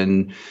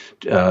Mandarin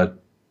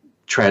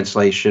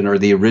translation or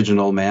the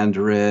original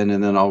Mandarin,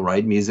 and then I'll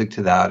write music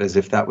to that, as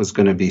if that was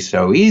going to be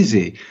so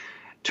easy.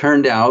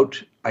 Turned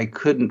out I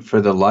couldn't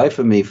for the life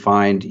of me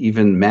find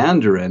even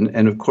Mandarin,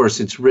 and of course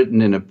it's written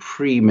in a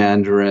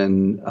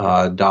pre-Mandarin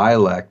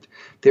dialect.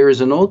 There is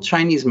an old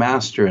Chinese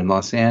master in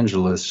Los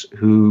Angeles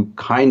who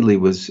kindly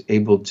was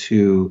able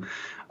to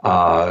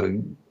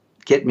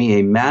get me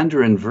a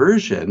Mandarin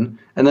version,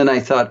 and then I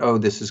thought, oh,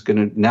 this is going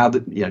to, now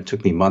that, it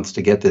took me months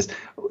to get this,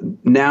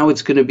 now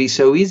it's going to be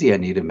so easy. I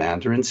need a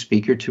Mandarin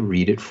speaker to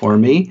read it for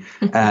me,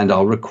 and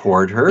I'll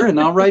record her, and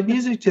I'll write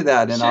music to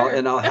that, and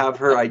sure. I'll have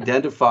her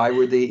identify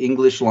where the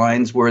English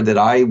lines were that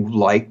I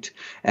liked,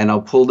 and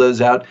I'll pull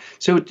those out.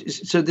 So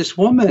this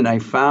woman I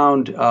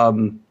found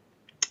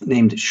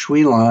named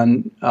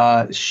Shuilan,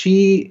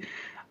 she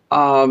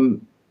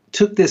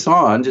took this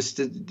on just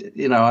to,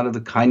 out of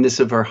the kindness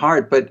of her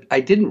heart, but I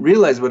didn't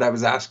realize what I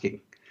was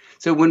asking.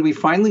 So when we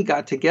finally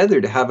got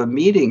together to have a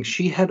meeting,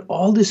 she had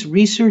all this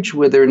research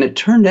with her, and it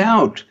turned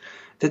out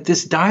that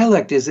this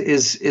dialect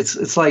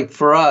it's like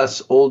for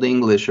us Old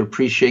English or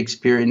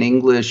pre-Shakespearean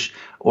English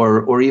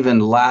or even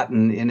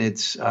Latin in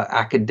its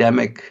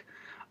academic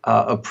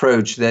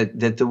approach, that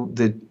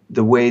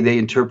the way they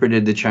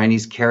interpreted the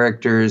Chinese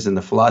characters and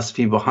the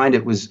philosophy behind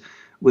it was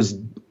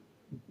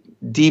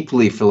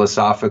deeply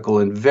philosophical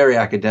and very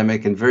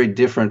academic and very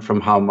different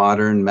from how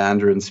modern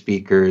Mandarin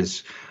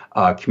speakers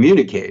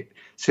communicate.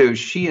 So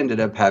she ended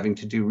up having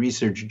to do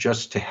research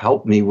just to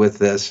help me with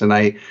this.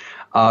 And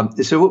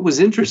so what was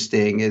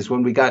interesting is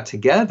when we got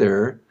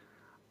together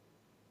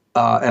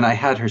and I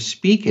had her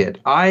speak it,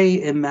 I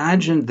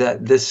imagined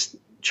that this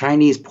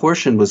Chinese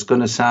portion was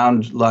going to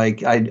sound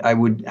like I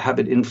would have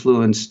it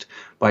influenced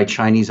by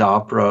Chinese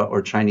opera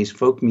or Chinese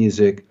folk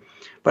music.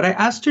 But I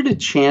asked her to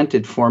chant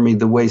it for me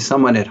the way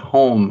someone at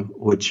home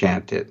would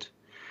chant it.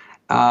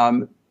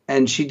 And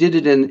she did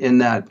it in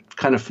that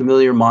kind of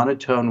familiar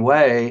monotone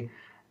way.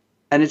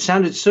 And it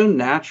sounded so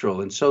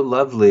natural and so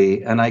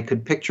lovely. And I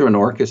could picture an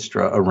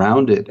orchestra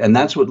around it. And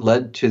that's what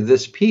led to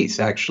this piece,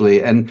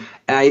 actually. And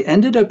I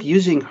ended up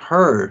using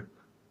her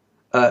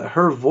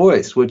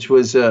voice, which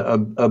was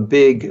a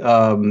big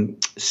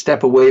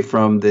step away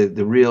from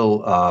the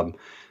real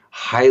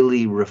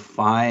highly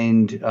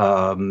refined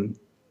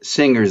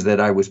singers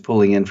that I was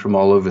pulling in from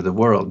all over the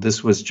world.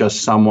 This was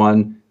just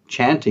someone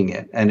chanting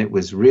it, and it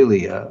was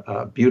really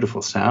a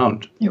beautiful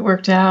sound. It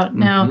worked out.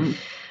 Now,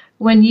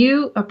 when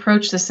you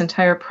approached this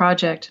entire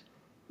project,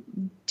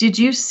 did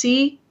you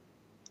see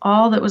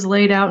all that was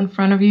laid out in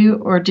front of you,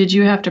 or did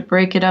you have to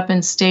break it up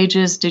in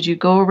stages? Did you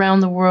go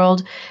around the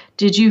world?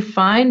 Did you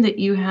find that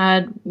you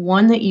had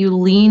one that you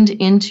leaned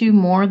into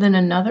more than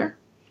another?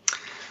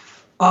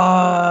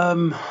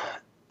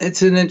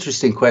 It's an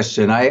interesting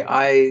question.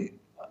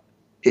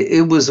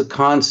 It was a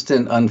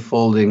constant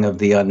unfolding of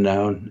the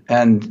unknown.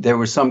 And there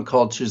were some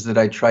cultures that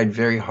I tried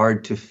very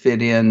hard to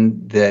fit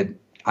in that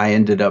I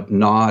ended up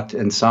not,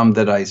 and some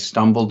that I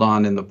stumbled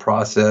on in the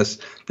process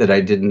that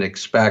I didn't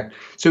expect.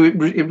 So it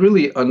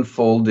really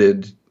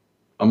unfolded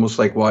almost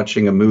like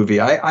watching a movie.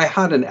 I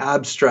had an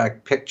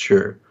abstract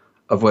picture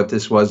of what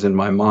this was in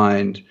my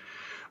mind,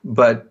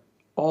 but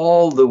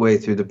all the way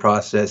through the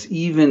process,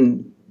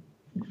 even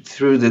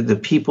through the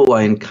people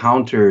I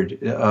encountered,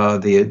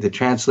 the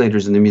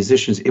translators and the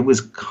musicians, it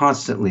was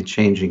constantly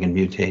changing and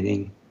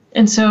mutating.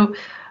 And so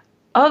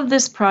of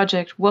this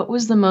project, what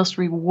was the most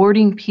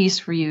rewarding piece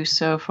for you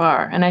so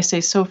far? And I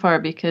say so far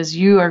because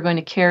you are going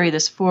to carry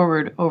this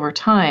forward over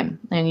time,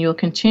 and you'll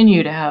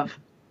continue to have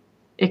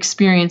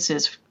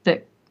experiences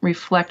that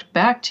reflect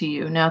back to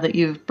you now that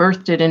you've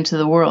birthed it into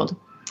the world,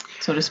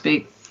 so to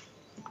speak.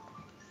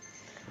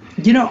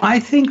 You know, I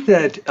think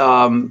that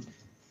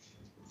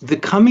the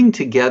coming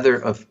together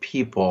of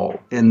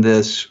people in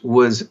this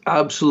was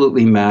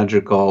absolutely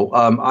magical.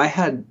 I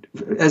had,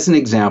 as an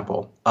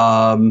example,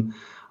 I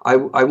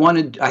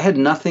had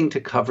nothing to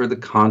cover the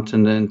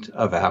continent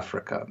of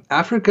Africa.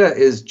 Africa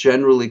is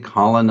generally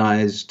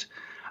colonized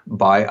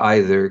by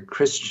either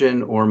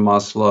Christian or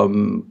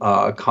Muslim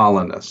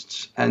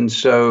colonists. And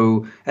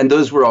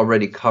those were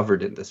already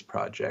covered in this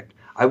project.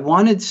 I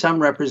wanted some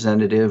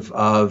representative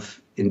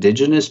of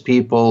indigenous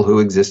people who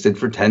existed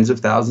for tens of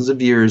thousands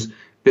of years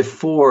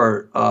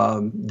before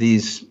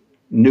these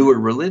newer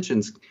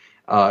religions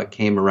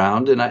came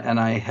around, and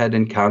I had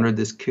encountered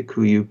this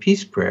Kikuyu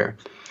peace prayer.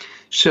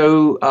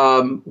 So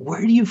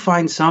where do you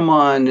find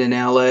someone in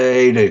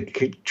LA to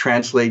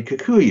translate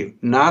Kikuyu?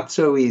 Not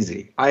so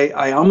easy.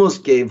 I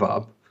almost gave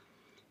up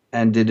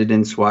and did it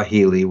in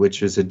Swahili,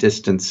 which is a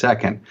distant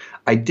second.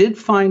 I did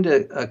find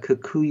a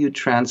Kikuyu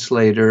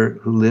translator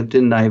who lived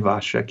in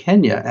Naivasha,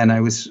 Kenya, and I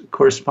was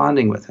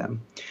corresponding with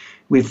him.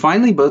 We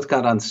finally both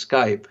got on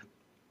Skype.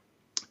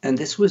 And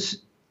this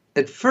was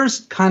at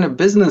first kind of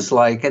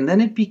businesslike, and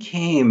then it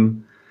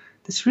became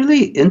this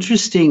really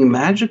interesting,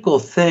 magical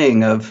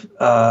thing of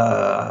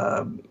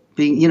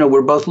being,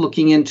 we're both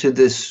looking into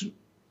this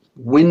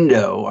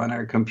window on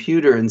our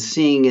computer and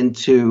seeing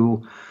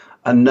into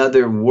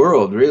another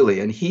world,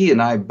 really. And he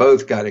and I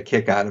both got a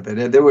kick out of it.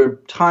 And there were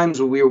times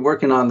when we were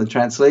working on the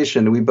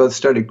translation and we both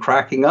started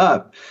cracking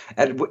up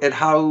at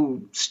how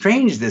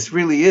strange this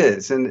really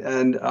is.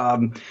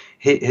 And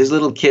his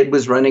little kid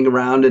was running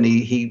around, and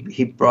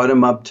he brought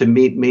him up to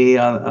meet me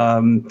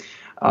on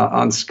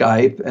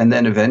Skype. And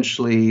then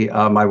eventually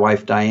my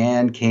wife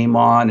Diane came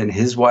on, and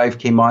his wife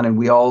came on, and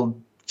we all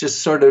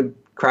just sort of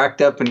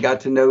cracked up and got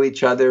to know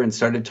each other and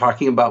started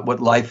talking about what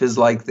life is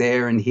like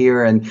there and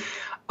here. And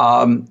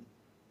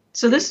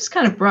so this has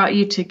kind of brought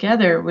you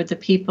together with the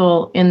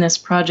people in this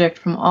project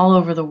from all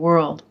over the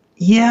world.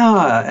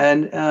 Yeah,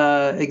 and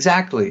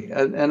exactly,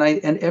 and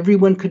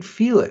everyone could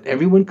feel it.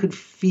 Everyone could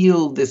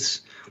feel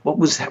this. What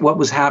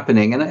was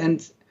happening,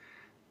 and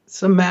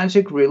some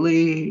magic,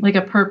 really, like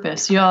a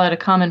purpose. You all had a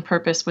common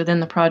purpose within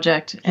the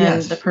project, and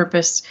yes. The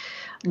purpose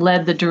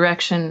led the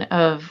direction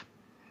of.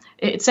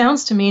 It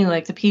sounds to me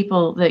like the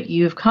people that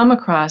you've come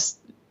across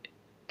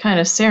kind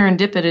of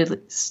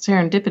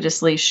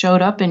serendipitously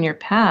showed up in your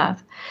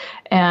path,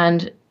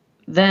 and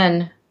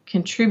then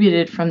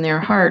contributed from their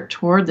heart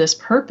toward this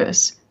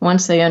purpose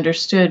once they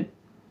understood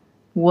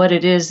what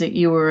it is that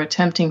you were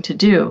attempting to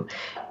do.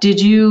 Do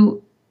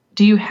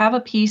you have a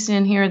piece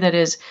in here that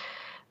is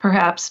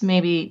perhaps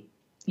maybe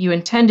you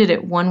intended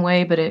it one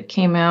way, but it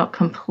came out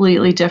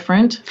completely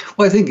different?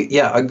 Well, I think,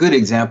 a good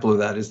example of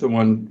that is the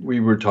one we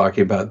were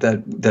talking about,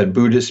 that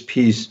Buddhist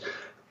piece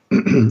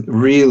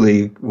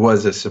really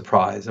was a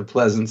surprise, a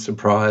pleasant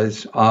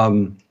surprise.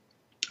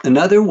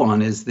 Another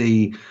one is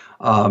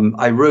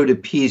I wrote a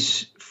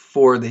piece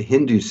for the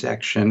Hindu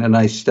section, and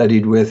I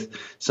studied with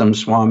some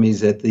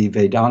swamis at the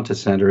Vedanta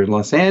Center in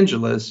Los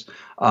Angeles,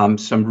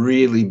 some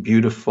really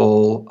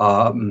beautiful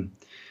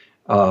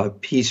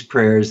peace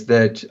prayers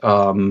that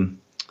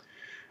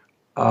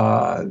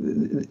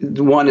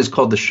the one is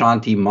called the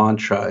Shanti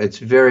Mantra. It's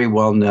very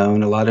well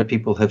known. A lot of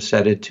people have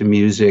set it to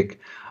music.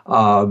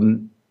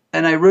 And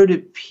I wrote a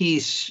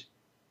piece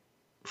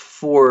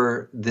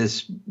for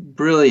this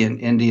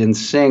brilliant Indian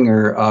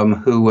singer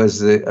who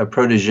was a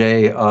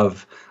protege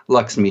of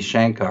Lakshmi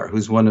Shankar,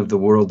 who's one of the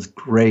world's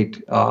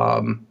great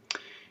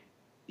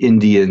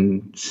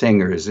Indian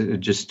singers.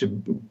 Just a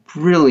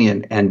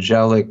brilliant,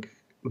 angelic,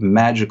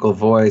 magical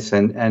voice.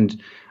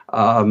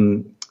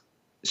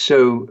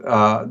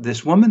 So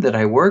this woman that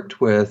I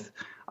worked with,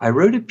 I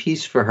wrote a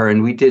piece for her,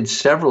 and we did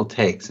several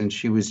takes, and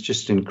she was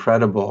just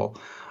incredible.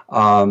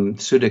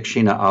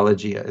 Sudakshina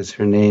Alagia is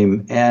her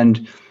name.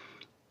 And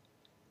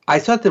I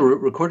thought the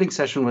recording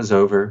session was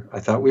over. I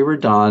thought we were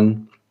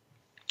done.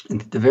 And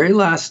at the very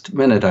last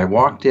minute, I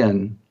walked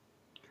in,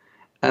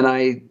 and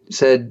I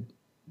said,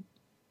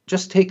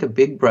 just take a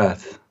big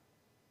breath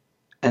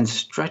and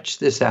stretch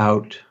this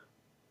out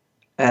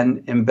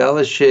and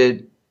embellish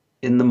it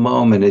in the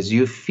moment as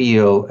you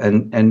feel,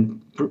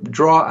 and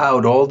draw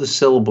out all the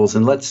syllables,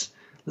 and let's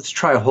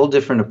try a whole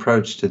different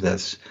approach to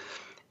this.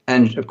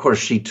 And of course,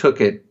 she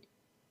took it.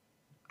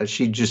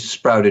 She just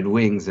sprouted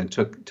wings and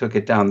took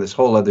it down this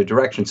whole other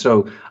direction.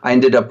 So I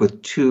ended up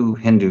with two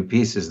Hindu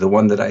pieces: the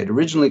one that I had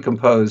originally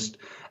composed,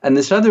 and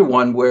this other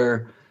one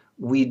where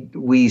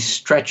we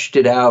stretched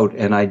it out,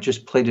 and I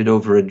just played it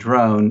over a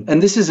drone.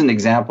 And this is an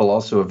example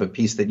also of a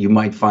piece that you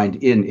might find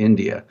in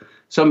India.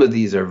 Some of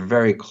these are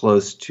very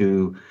close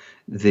to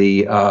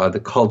the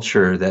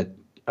culture that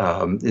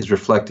is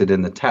reflected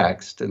in the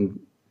text, and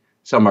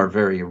some are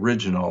very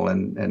original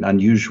and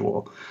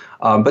unusual.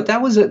 But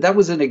that was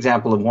an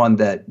example of one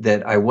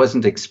that I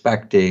wasn't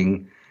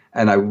expecting,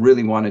 and I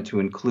really wanted to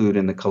include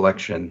in the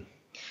collection.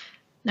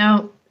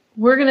 Now,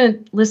 we're going to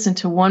listen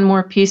to one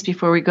more piece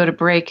before we go to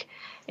break,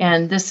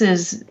 and this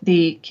is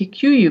the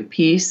Kikuyu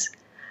piece.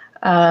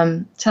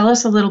 Tell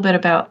us a little bit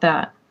about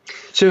that.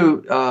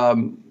 So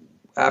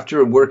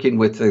after working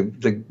with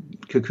the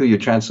Kikuyu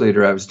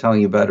translator I was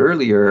telling you about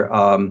earlier,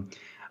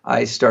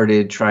 I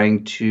started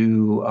trying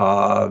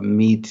to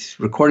meet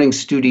recording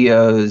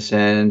studios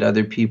and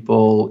other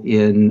people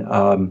in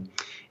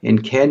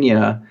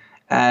Kenya,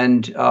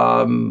 and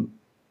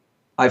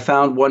I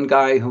found one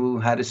guy who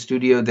had a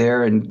studio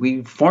there, and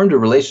we formed a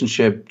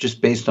relationship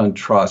just based on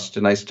trust.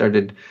 And I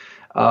started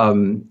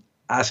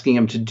asking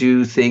him to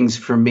do things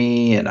for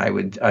me, and I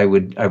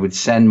would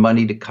send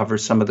money to cover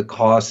some of the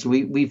costs.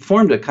 We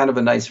formed a kind of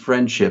a nice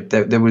friendship.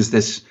 There was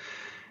this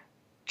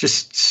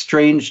just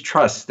strange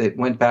trust that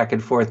went back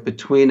and forth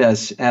between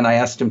us. And I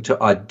asked him to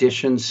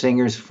audition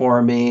singers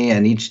for me,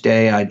 and each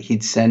day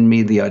he'd send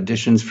me the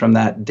auditions from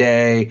that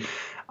day.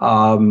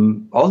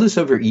 All this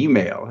over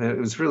email. It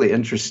was really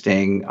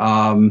interesting.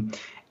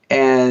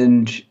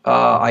 And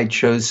I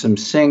chose some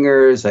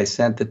singers. I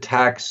sent the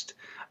text.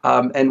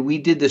 And we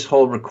did this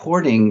whole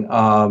recording,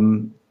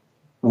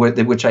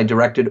 which I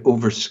directed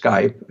over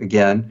Skype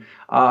again.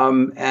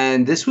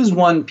 And this was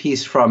one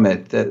piece from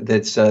it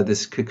that's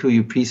this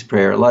Kikuyu peace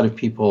prayer. A lot of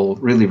people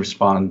really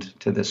respond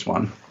to this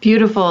one.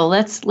 Beautiful.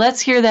 Let's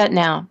hear that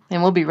now,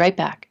 and we'll be right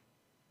back.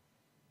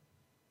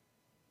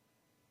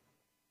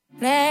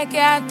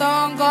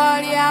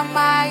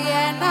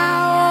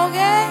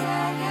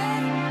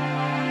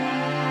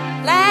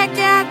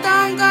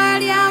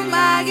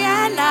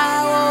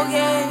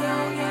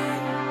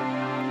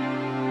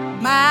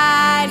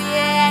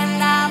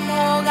 Mariana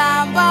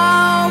Mugambo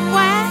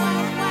Mwe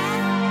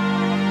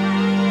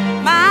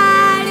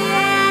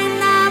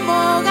Mariana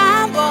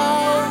Mugambo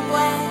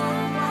Mwe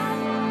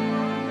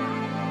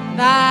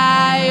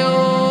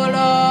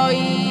Dayolo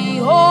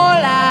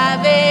Ihola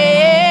Ve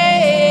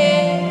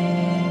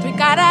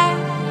Trikara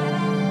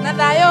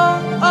Nadayo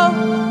Oh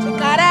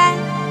Trikara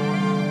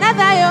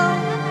Nadayo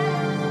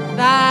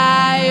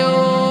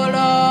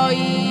Dayolo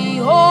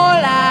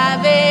Ihola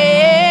Ve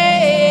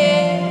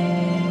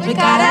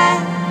Trikara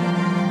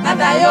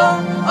Nadayo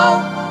Oh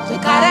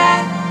Trikara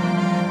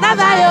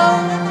Nadayo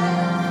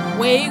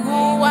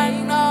Wegu I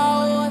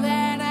know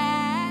that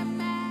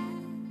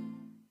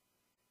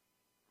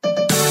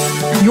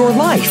Your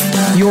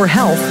life, your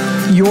health,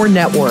 your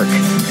network.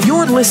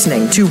 You're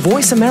listening to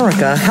Voice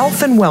America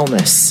Health and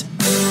Wellness.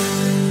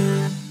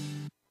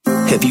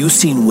 Have you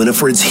seen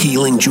Winifred's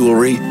healing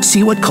jewelry?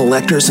 See what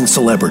collectors and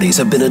celebrities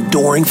have been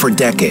adoring for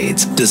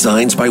decades.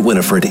 Designs by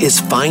Winifred is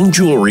fine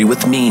jewelry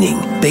with meaning,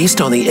 based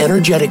on the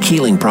energetic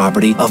healing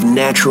property of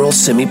natural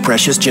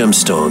semi-precious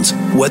gemstones.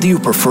 Whether you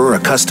prefer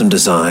a custom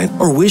design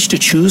or wish to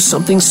choose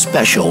something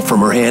special from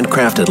her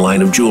handcrafted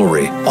line of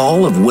jewelry,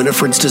 all of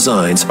Winifred's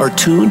designs are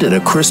tuned in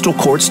a crystal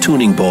quartz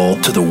tuning bowl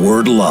to the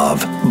word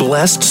love.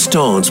 Blessed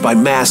stones by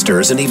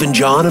masters and even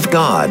John of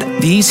God,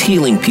 these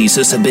healing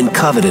pieces have been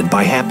coveted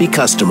by happy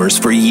customers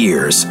for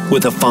years.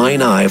 With a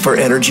fine eye for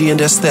energy and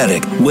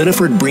aesthetic,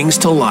 Winifred brings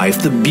to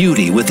life the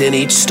beauty within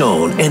each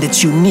stone and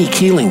its unique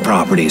healing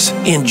properties.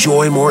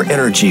 Enjoy more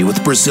energy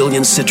with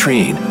Brazilian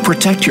citrine.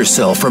 Protect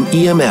yourself from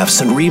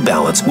EMFs and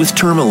rebalance with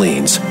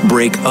tourmalines.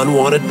 Break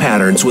unwanted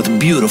patterns with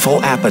beautiful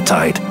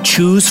apatite.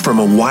 Choose from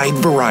a wide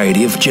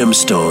variety of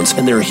gemstones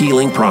and their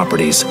healing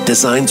properties.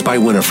 Designs by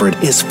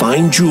Winifred is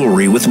fine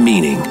jewelry with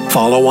meaning.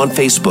 Follow on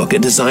Facebook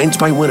at Designs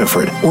by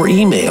Winifred or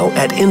email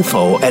at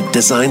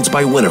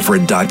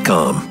info@designsbywinifred.com.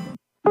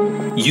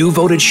 You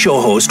voted show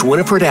host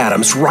Winifred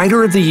Adams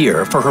Writer of the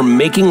Year for her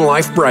Making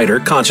Life Brighter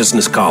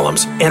consciousness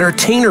columns,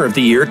 Entertainer of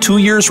the Year 2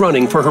 years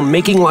running for her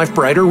Making Life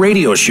Brighter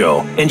radio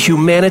show, and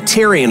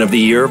Humanitarian of the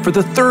Year for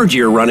the 3rd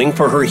year running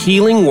for her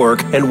healing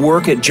work and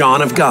work at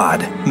John of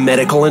God.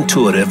 Medical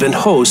intuitive and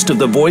host of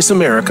the Voice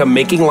America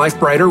Making Life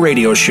Brighter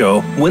radio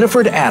show,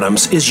 Winifred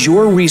Adams is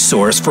your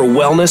resource for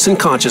wellness and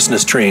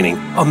consciousness training.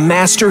 A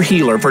master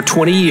healer for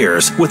 20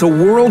 years with a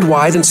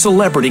worldwide and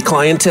celebrity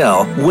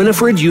clientele,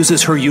 Winifred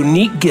uses her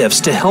unique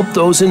gifts to help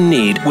those in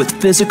need with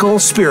physical,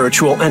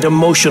 spiritual, and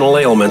emotional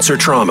ailments or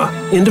trauma.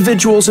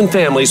 Individuals and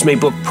families may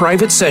book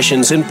private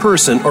sessions in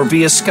person or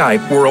via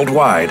Skype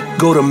worldwide.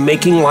 Go to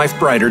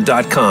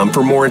makinglifebrighter.com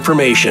for more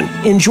information.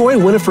 Enjoy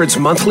Winifred's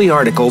monthly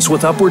articles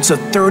with upwards of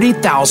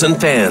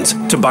 30,000 fans.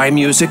 To buy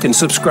music and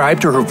subscribe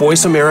to her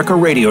Voice America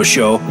radio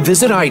show,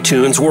 visit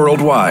iTunes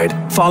worldwide.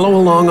 Follow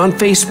along on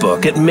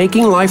Facebook at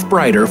Making Life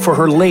Brighter for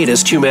her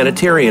latest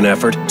humanitarian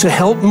effort to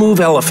help move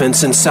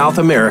elephants in South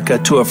America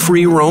to a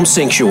free roam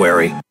sanctuary.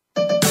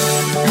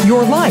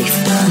 Your life,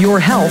 your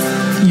health,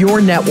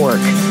 your network.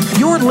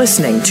 You're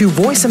listening to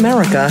Voice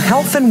America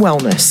Health and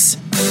Wellness.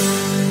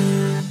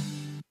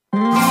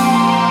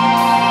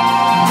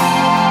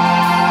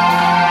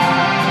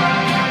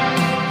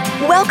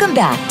 Welcome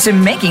back to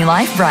Making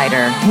Life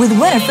Brighter with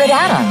Winifred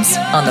Adams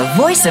on the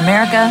Voice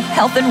America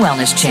Health and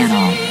Wellness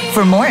channel.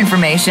 For more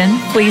information,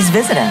 please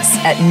visit us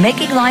at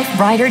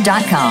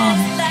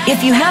makinglifebrighter.com.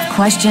 If you have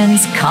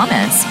questions,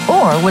 comments,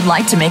 or would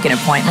like to make an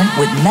appointment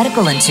with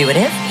medical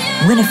intuitive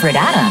Winifred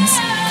Adams,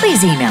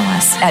 please email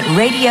us at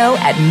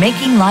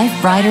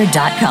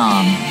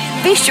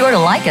radio@makinglifebrighter.com. Be sure to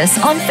like us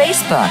on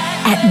Facebook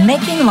at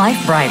Making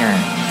Life Brighter,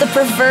 the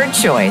preferred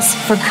choice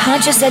for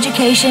conscious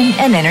education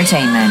and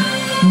entertainment.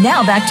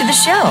 Now back to the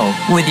show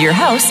with your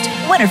host,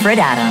 Winifred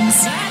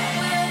Adams.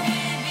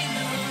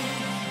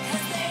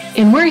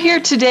 And we're here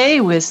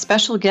today with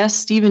special guest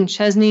Stephen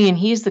Chesney, and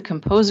he's the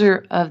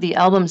composer of the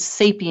album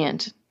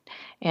Sapient.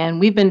 And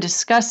we've been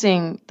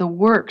discussing the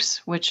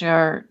works, which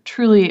are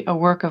truly a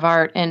work of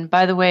art. And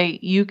by the way,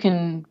 you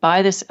can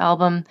buy this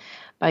album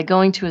by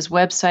going to his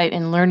website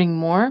and learning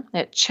more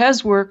at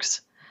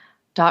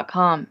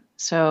chezworks.com.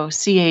 So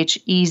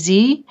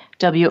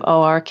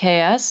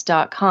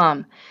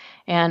CHEZWORKS.com.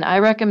 And I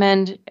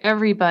recommend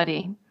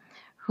everybody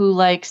who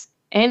likes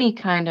any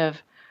kind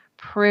of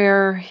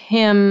prayer,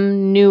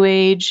 hymn, new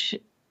age,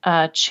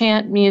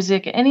 chant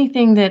music,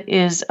 anything that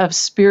is of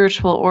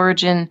spiritual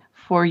origin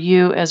for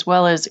you, as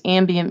well as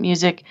ambient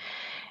music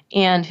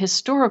and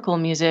historical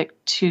music,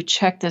 to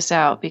check this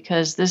out,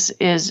 because this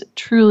is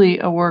truly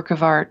a work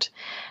of art.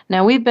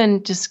 Now, we've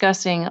been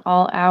discussing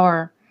all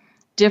our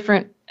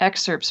different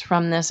excerpts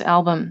from this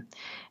album,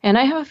 and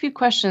I have a few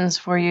questions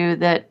for you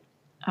that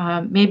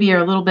maybe are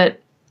a little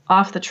bit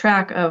off the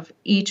track of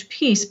each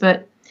piece,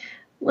 but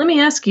let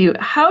me ask you,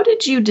 how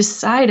did you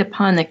decide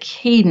upon the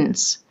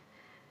cadence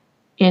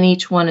in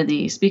each one of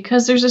these?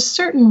 Because there's a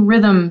certain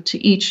rhythm to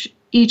each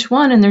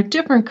one, and they're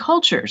different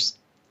cultures.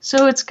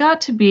 So it's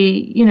got to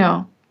be,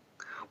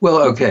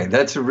 Well, okay,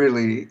 that's a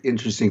really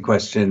interesting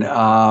question.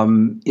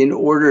 In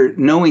order,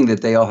 knowing that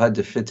they all had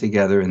to fit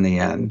together in the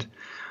end,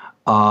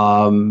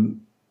 I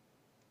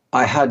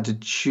had to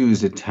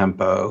choose a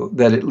tempo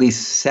that at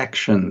least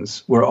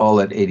sections were all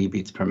at 80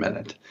 beats per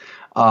minute.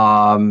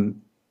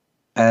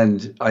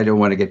 And I don't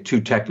want to get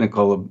too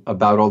technical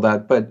about all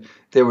that, but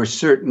there were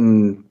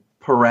certain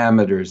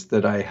parameters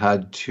that I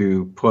had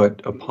to put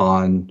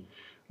upon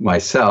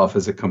myself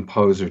as a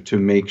composer to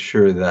make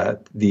sure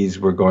that these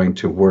were going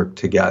to work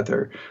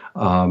together.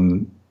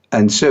 And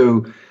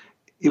so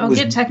I'll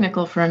get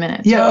technical for a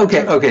minute. Yeah,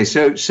 okay.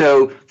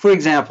 So for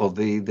example,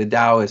 the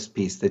Taoist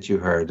piece that you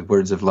heard, the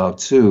Words of Lao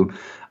Tzu,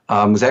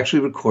 was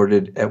actually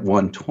recorded at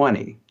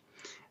 120.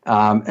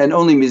 And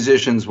only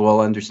musicians will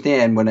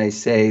understand when I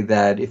say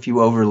that if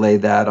you overlay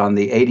that on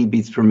the 80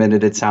 beats per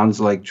minute, it sounds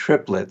like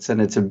triplets,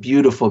 and it's a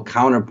beautiful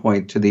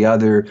counterpoint to the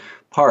other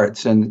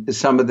parts. And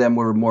some of them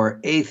were more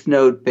eighth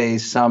note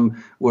based,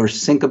 some were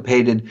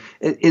syncopated.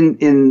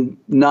 In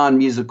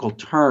non-musical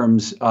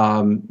terms,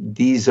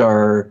 these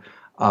are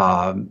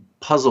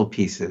puzzle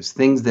pieces,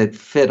 things that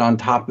fit on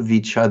top of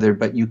each other,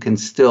 but you can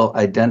still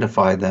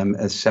identify them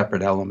as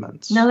separate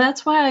elements. Now,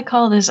 that's why I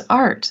call this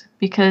art,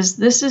 because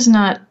this is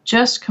not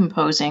just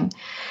composing.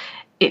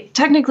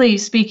 Technically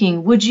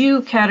speaking, would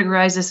you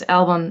categorize this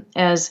album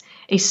as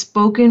a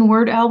spoken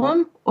word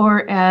album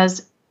or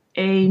as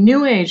a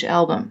new age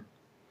album?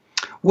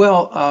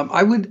 Well,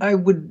 I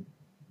would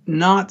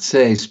not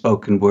say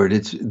spoken word.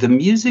 It's the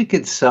music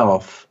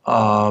itself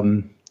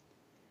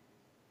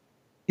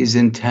is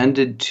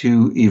intended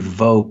to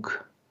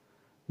evoke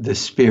the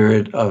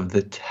spirit of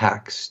the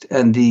text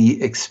and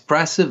the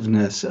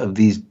expressiveness of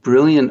these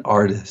brilliant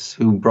artists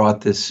who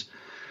brought this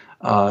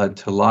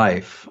to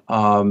life.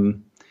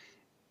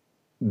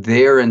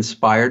 They're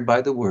inspired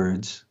by the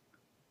words,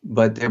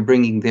 but they're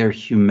bringing their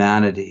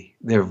humanity,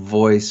 their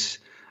voice,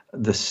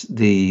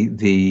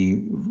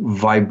 the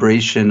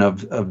vibration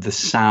of the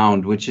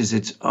sound, which is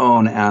its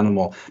own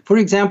animal. For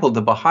example,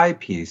 the Baha'i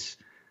piece,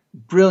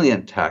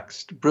 brilliant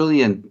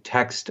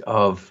text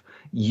of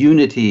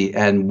unity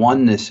and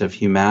oneness of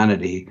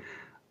humanity,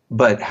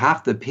 but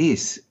half the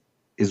piece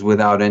is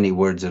without any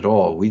words at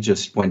all. We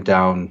just went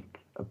down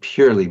a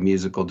purely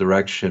musical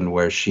direction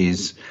where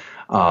she's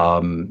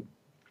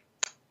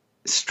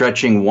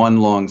stretching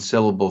one long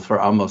syllable for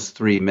almost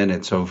 3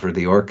 minutes over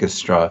the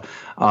orchestra.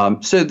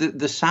 So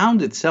the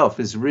sound itself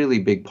is a really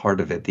big part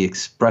of it, the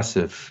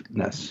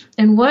expressiveness.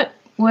 And what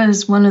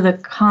was one of the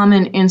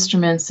common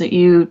instruments that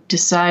you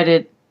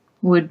decided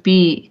would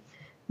be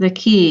the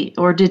key,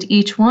 or did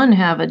each one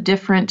have a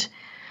different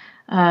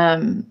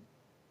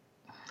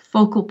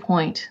focal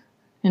point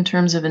in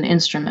terms of an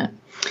instrument?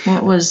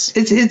 What was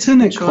it's an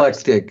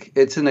eclectic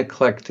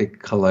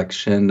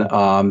collection.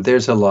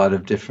 There's a lot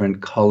of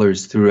different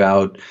colors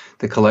throughout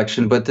the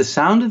collection, but the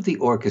sound of the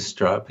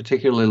orchestra,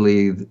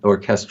 particularly the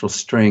orchestral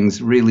strings,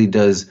 really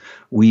does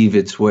weave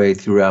its way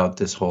throughout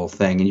this whole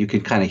thing, and you can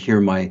kind of hear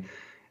my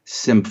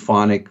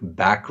symphonic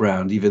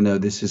background, even though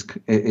this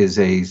is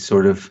a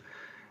sort of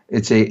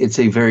it's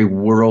a very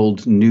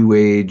world new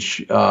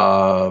age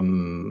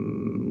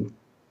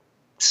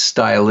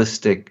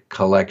stylistic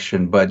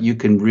collection, but you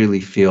can really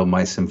feel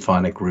my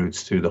symphonic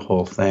roots through the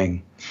whole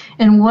thing.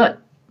 And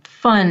what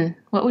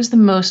was the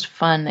most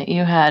fun that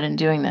you had in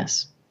doing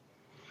this?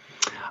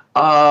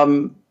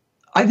 I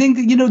think,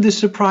 the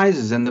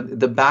surprises and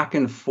the back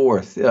and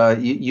forth.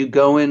 You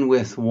go in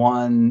with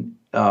one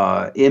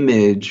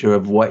image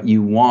of what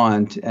you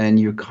want, and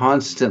you're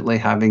constantly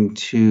having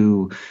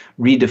to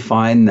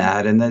redefine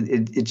that. And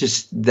then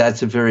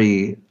that's a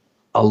very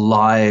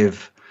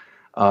alive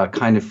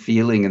kind of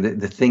feeling. And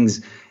the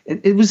things,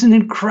 it was an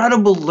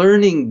incredible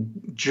learning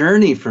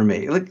journey for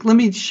me. Let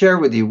me share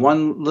with you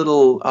one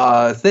little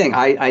thing.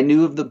 I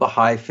knew of the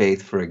Baha'i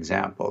faith, for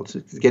example.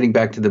 So getting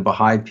back to the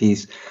Baha'i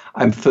piece,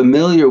 I'm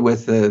familiar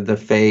with the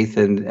faith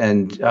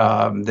and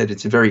that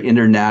it's a very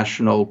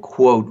international,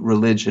 quote,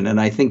 religion. And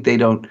I think they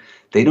don't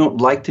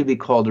like to be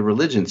called a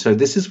religion. So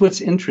this is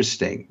what's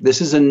interesting. This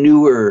is a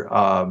newer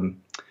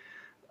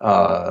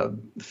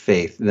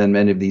faith than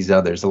many of these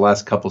others, the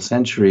last couple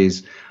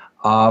centuries.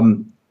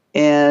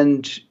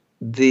 And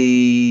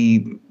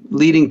the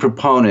leading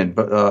proponent,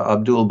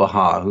 Abdul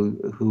Baha,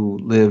 who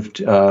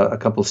lived a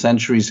couple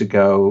centuries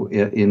ago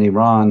in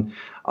Iran,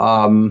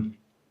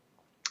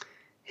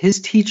 his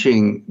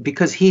teaching,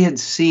 because he had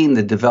seen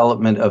the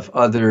development of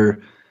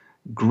other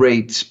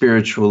great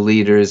spiritual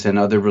leaders and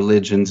other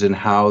religions and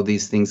how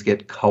these things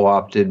get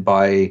co-opted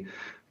by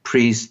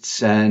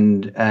priests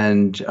and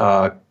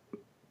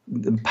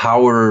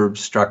power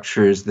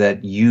structures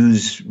that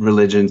use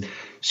religions.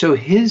 So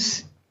he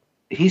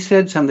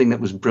said something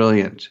that was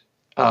brilliant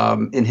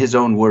in his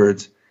own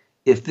words.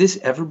 If this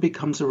ever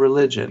becomes a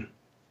religion,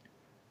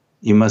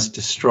 you must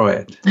destroy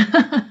it.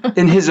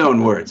 In his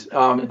own words.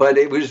 But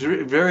it was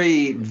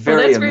very, very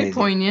that's amazing. very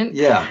poignant.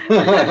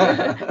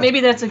 Yeah.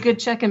 Maybe that's a good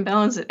check and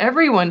balance that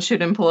everyone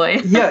should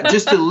employ. Yeah,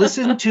 just to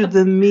listen to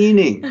the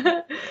meaning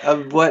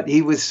of what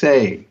he was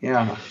saying.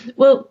 Yeah.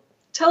 Well,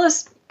 tell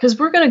us, because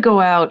we're going to go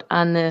out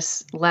on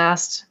this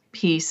last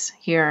piece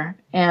here,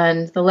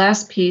 and the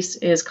last piece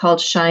is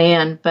called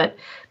Cheyenne. But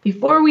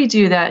before we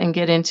do that and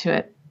get into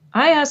it,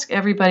 I ask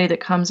everybody that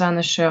comes on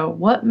the show,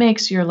 what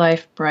makes your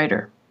life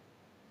brighter?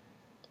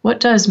 What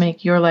does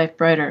make your life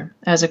brighter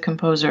as a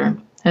composer,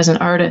 as an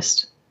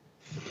artist?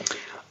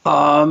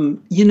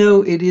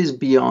 It is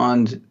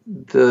beyond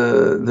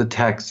the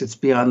text. It's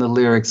beyond the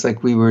lyrics,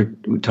 like we were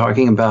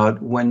talking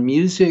about. When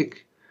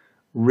music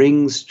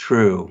rings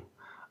true,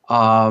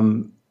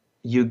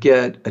 you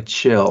get a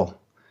chill.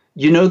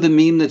 You know the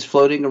meme that's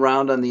floating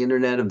around on the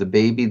internet of the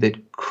baby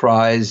that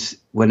cries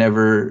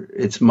whenever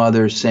its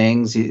mother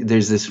sings?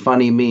 There's this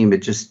funny meme.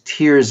 It just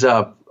tears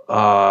up,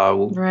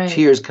 Right.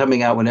 tears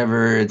coming out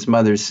whenever its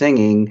mother's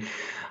singing.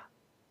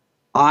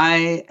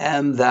 I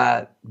am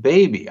that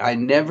baby. I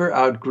never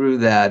outgrew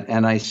that,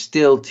 and I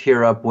still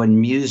tear up when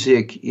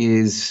music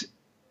is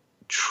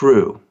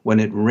true, when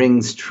it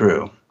rings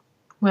true.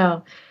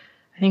 Well,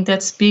 I think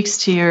that speaks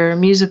to your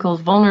musical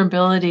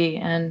vulnerability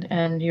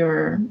and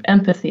your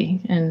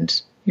empathy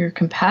and your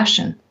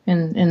compassion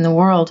in the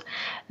world.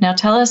 Now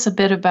tell us a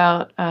bit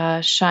about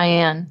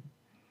Cheyenne.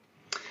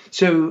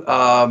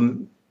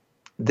 So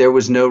there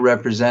was no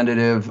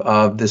representative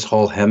of this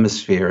whole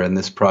hemisphere in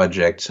this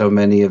project. So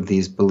many of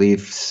these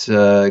beliefs,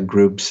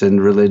 groups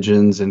and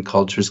religions and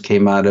cultures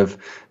came out of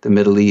the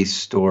Middle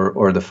East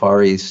or the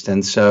Far East.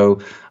 And so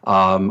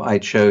I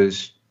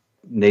chose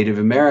Native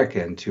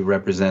American to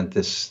represent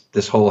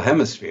this whole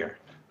hemisphere.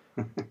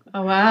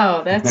 Oh,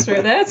 wow.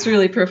 That's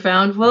really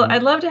profound. Well,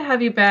 I'd love to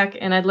have you back,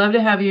 and I'd love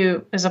to have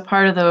you as a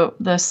part of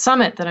the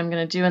summit that I'm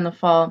going to do in the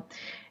fall.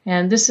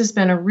 And this has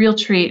been a real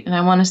treat, and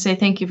I want to say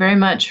thank you very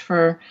much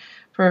for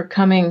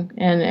coming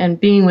and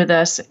being with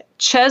us.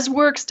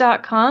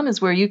 Chesworks.com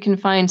is where you can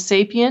find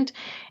Sapient,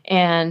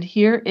 and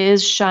here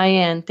is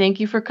Cheyenne. Thank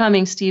you for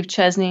coming, Steve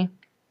Chesney.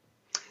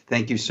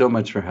 Thank you so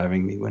much for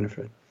having me,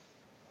 Winifred.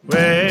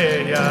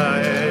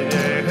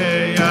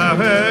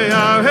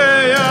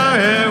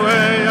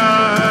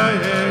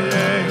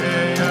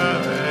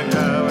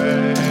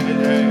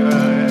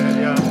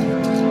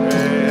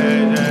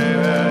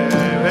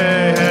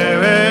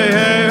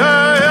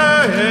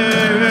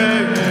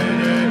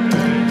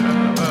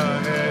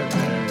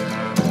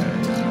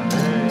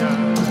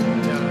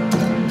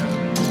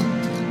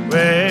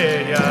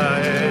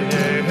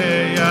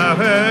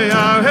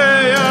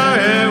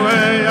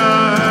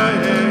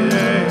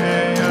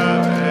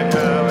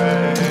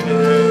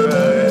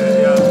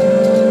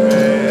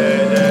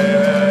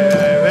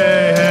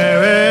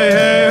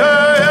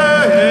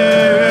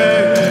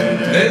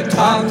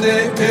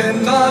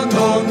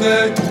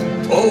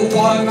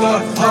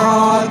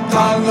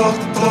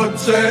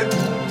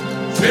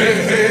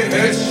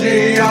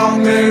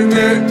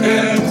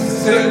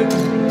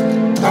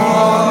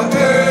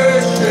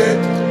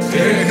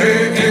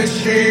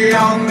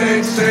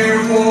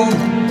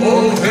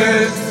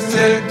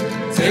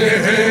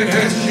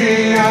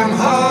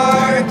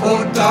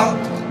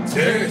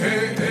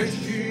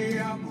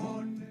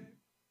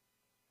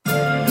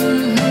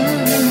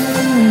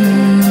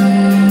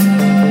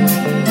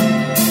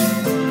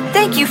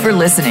 Thank you for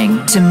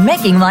listening to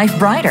Making Life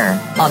Brighter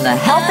on the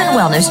Health and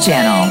Wellness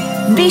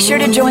Channel. Be sure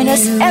to join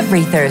us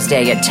every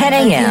Thursday at 10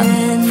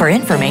 a.m. for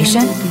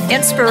information,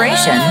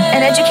 inspiration,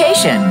 and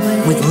education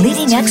with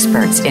leading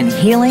experts in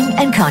healing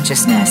and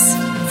consciousness.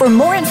 For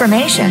more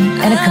information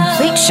and a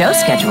complete show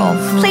schedule,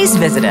 please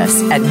visit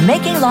us at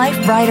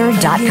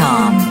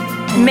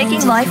makinglifebrighter.com.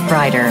 Making Life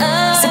Brighter,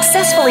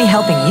 successfully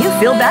helping you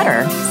feel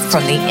better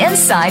from the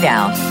inside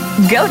out.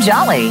 Go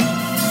Jolly!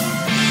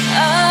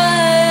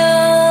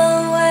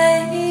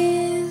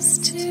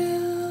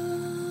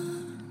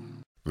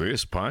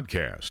 This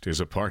podcast is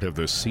a part of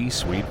the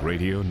C-Suite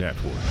Radio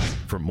Network.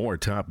 For more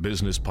top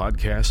business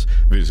podcasts,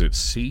 visit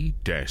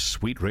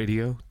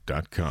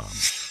c-suiteradio.com.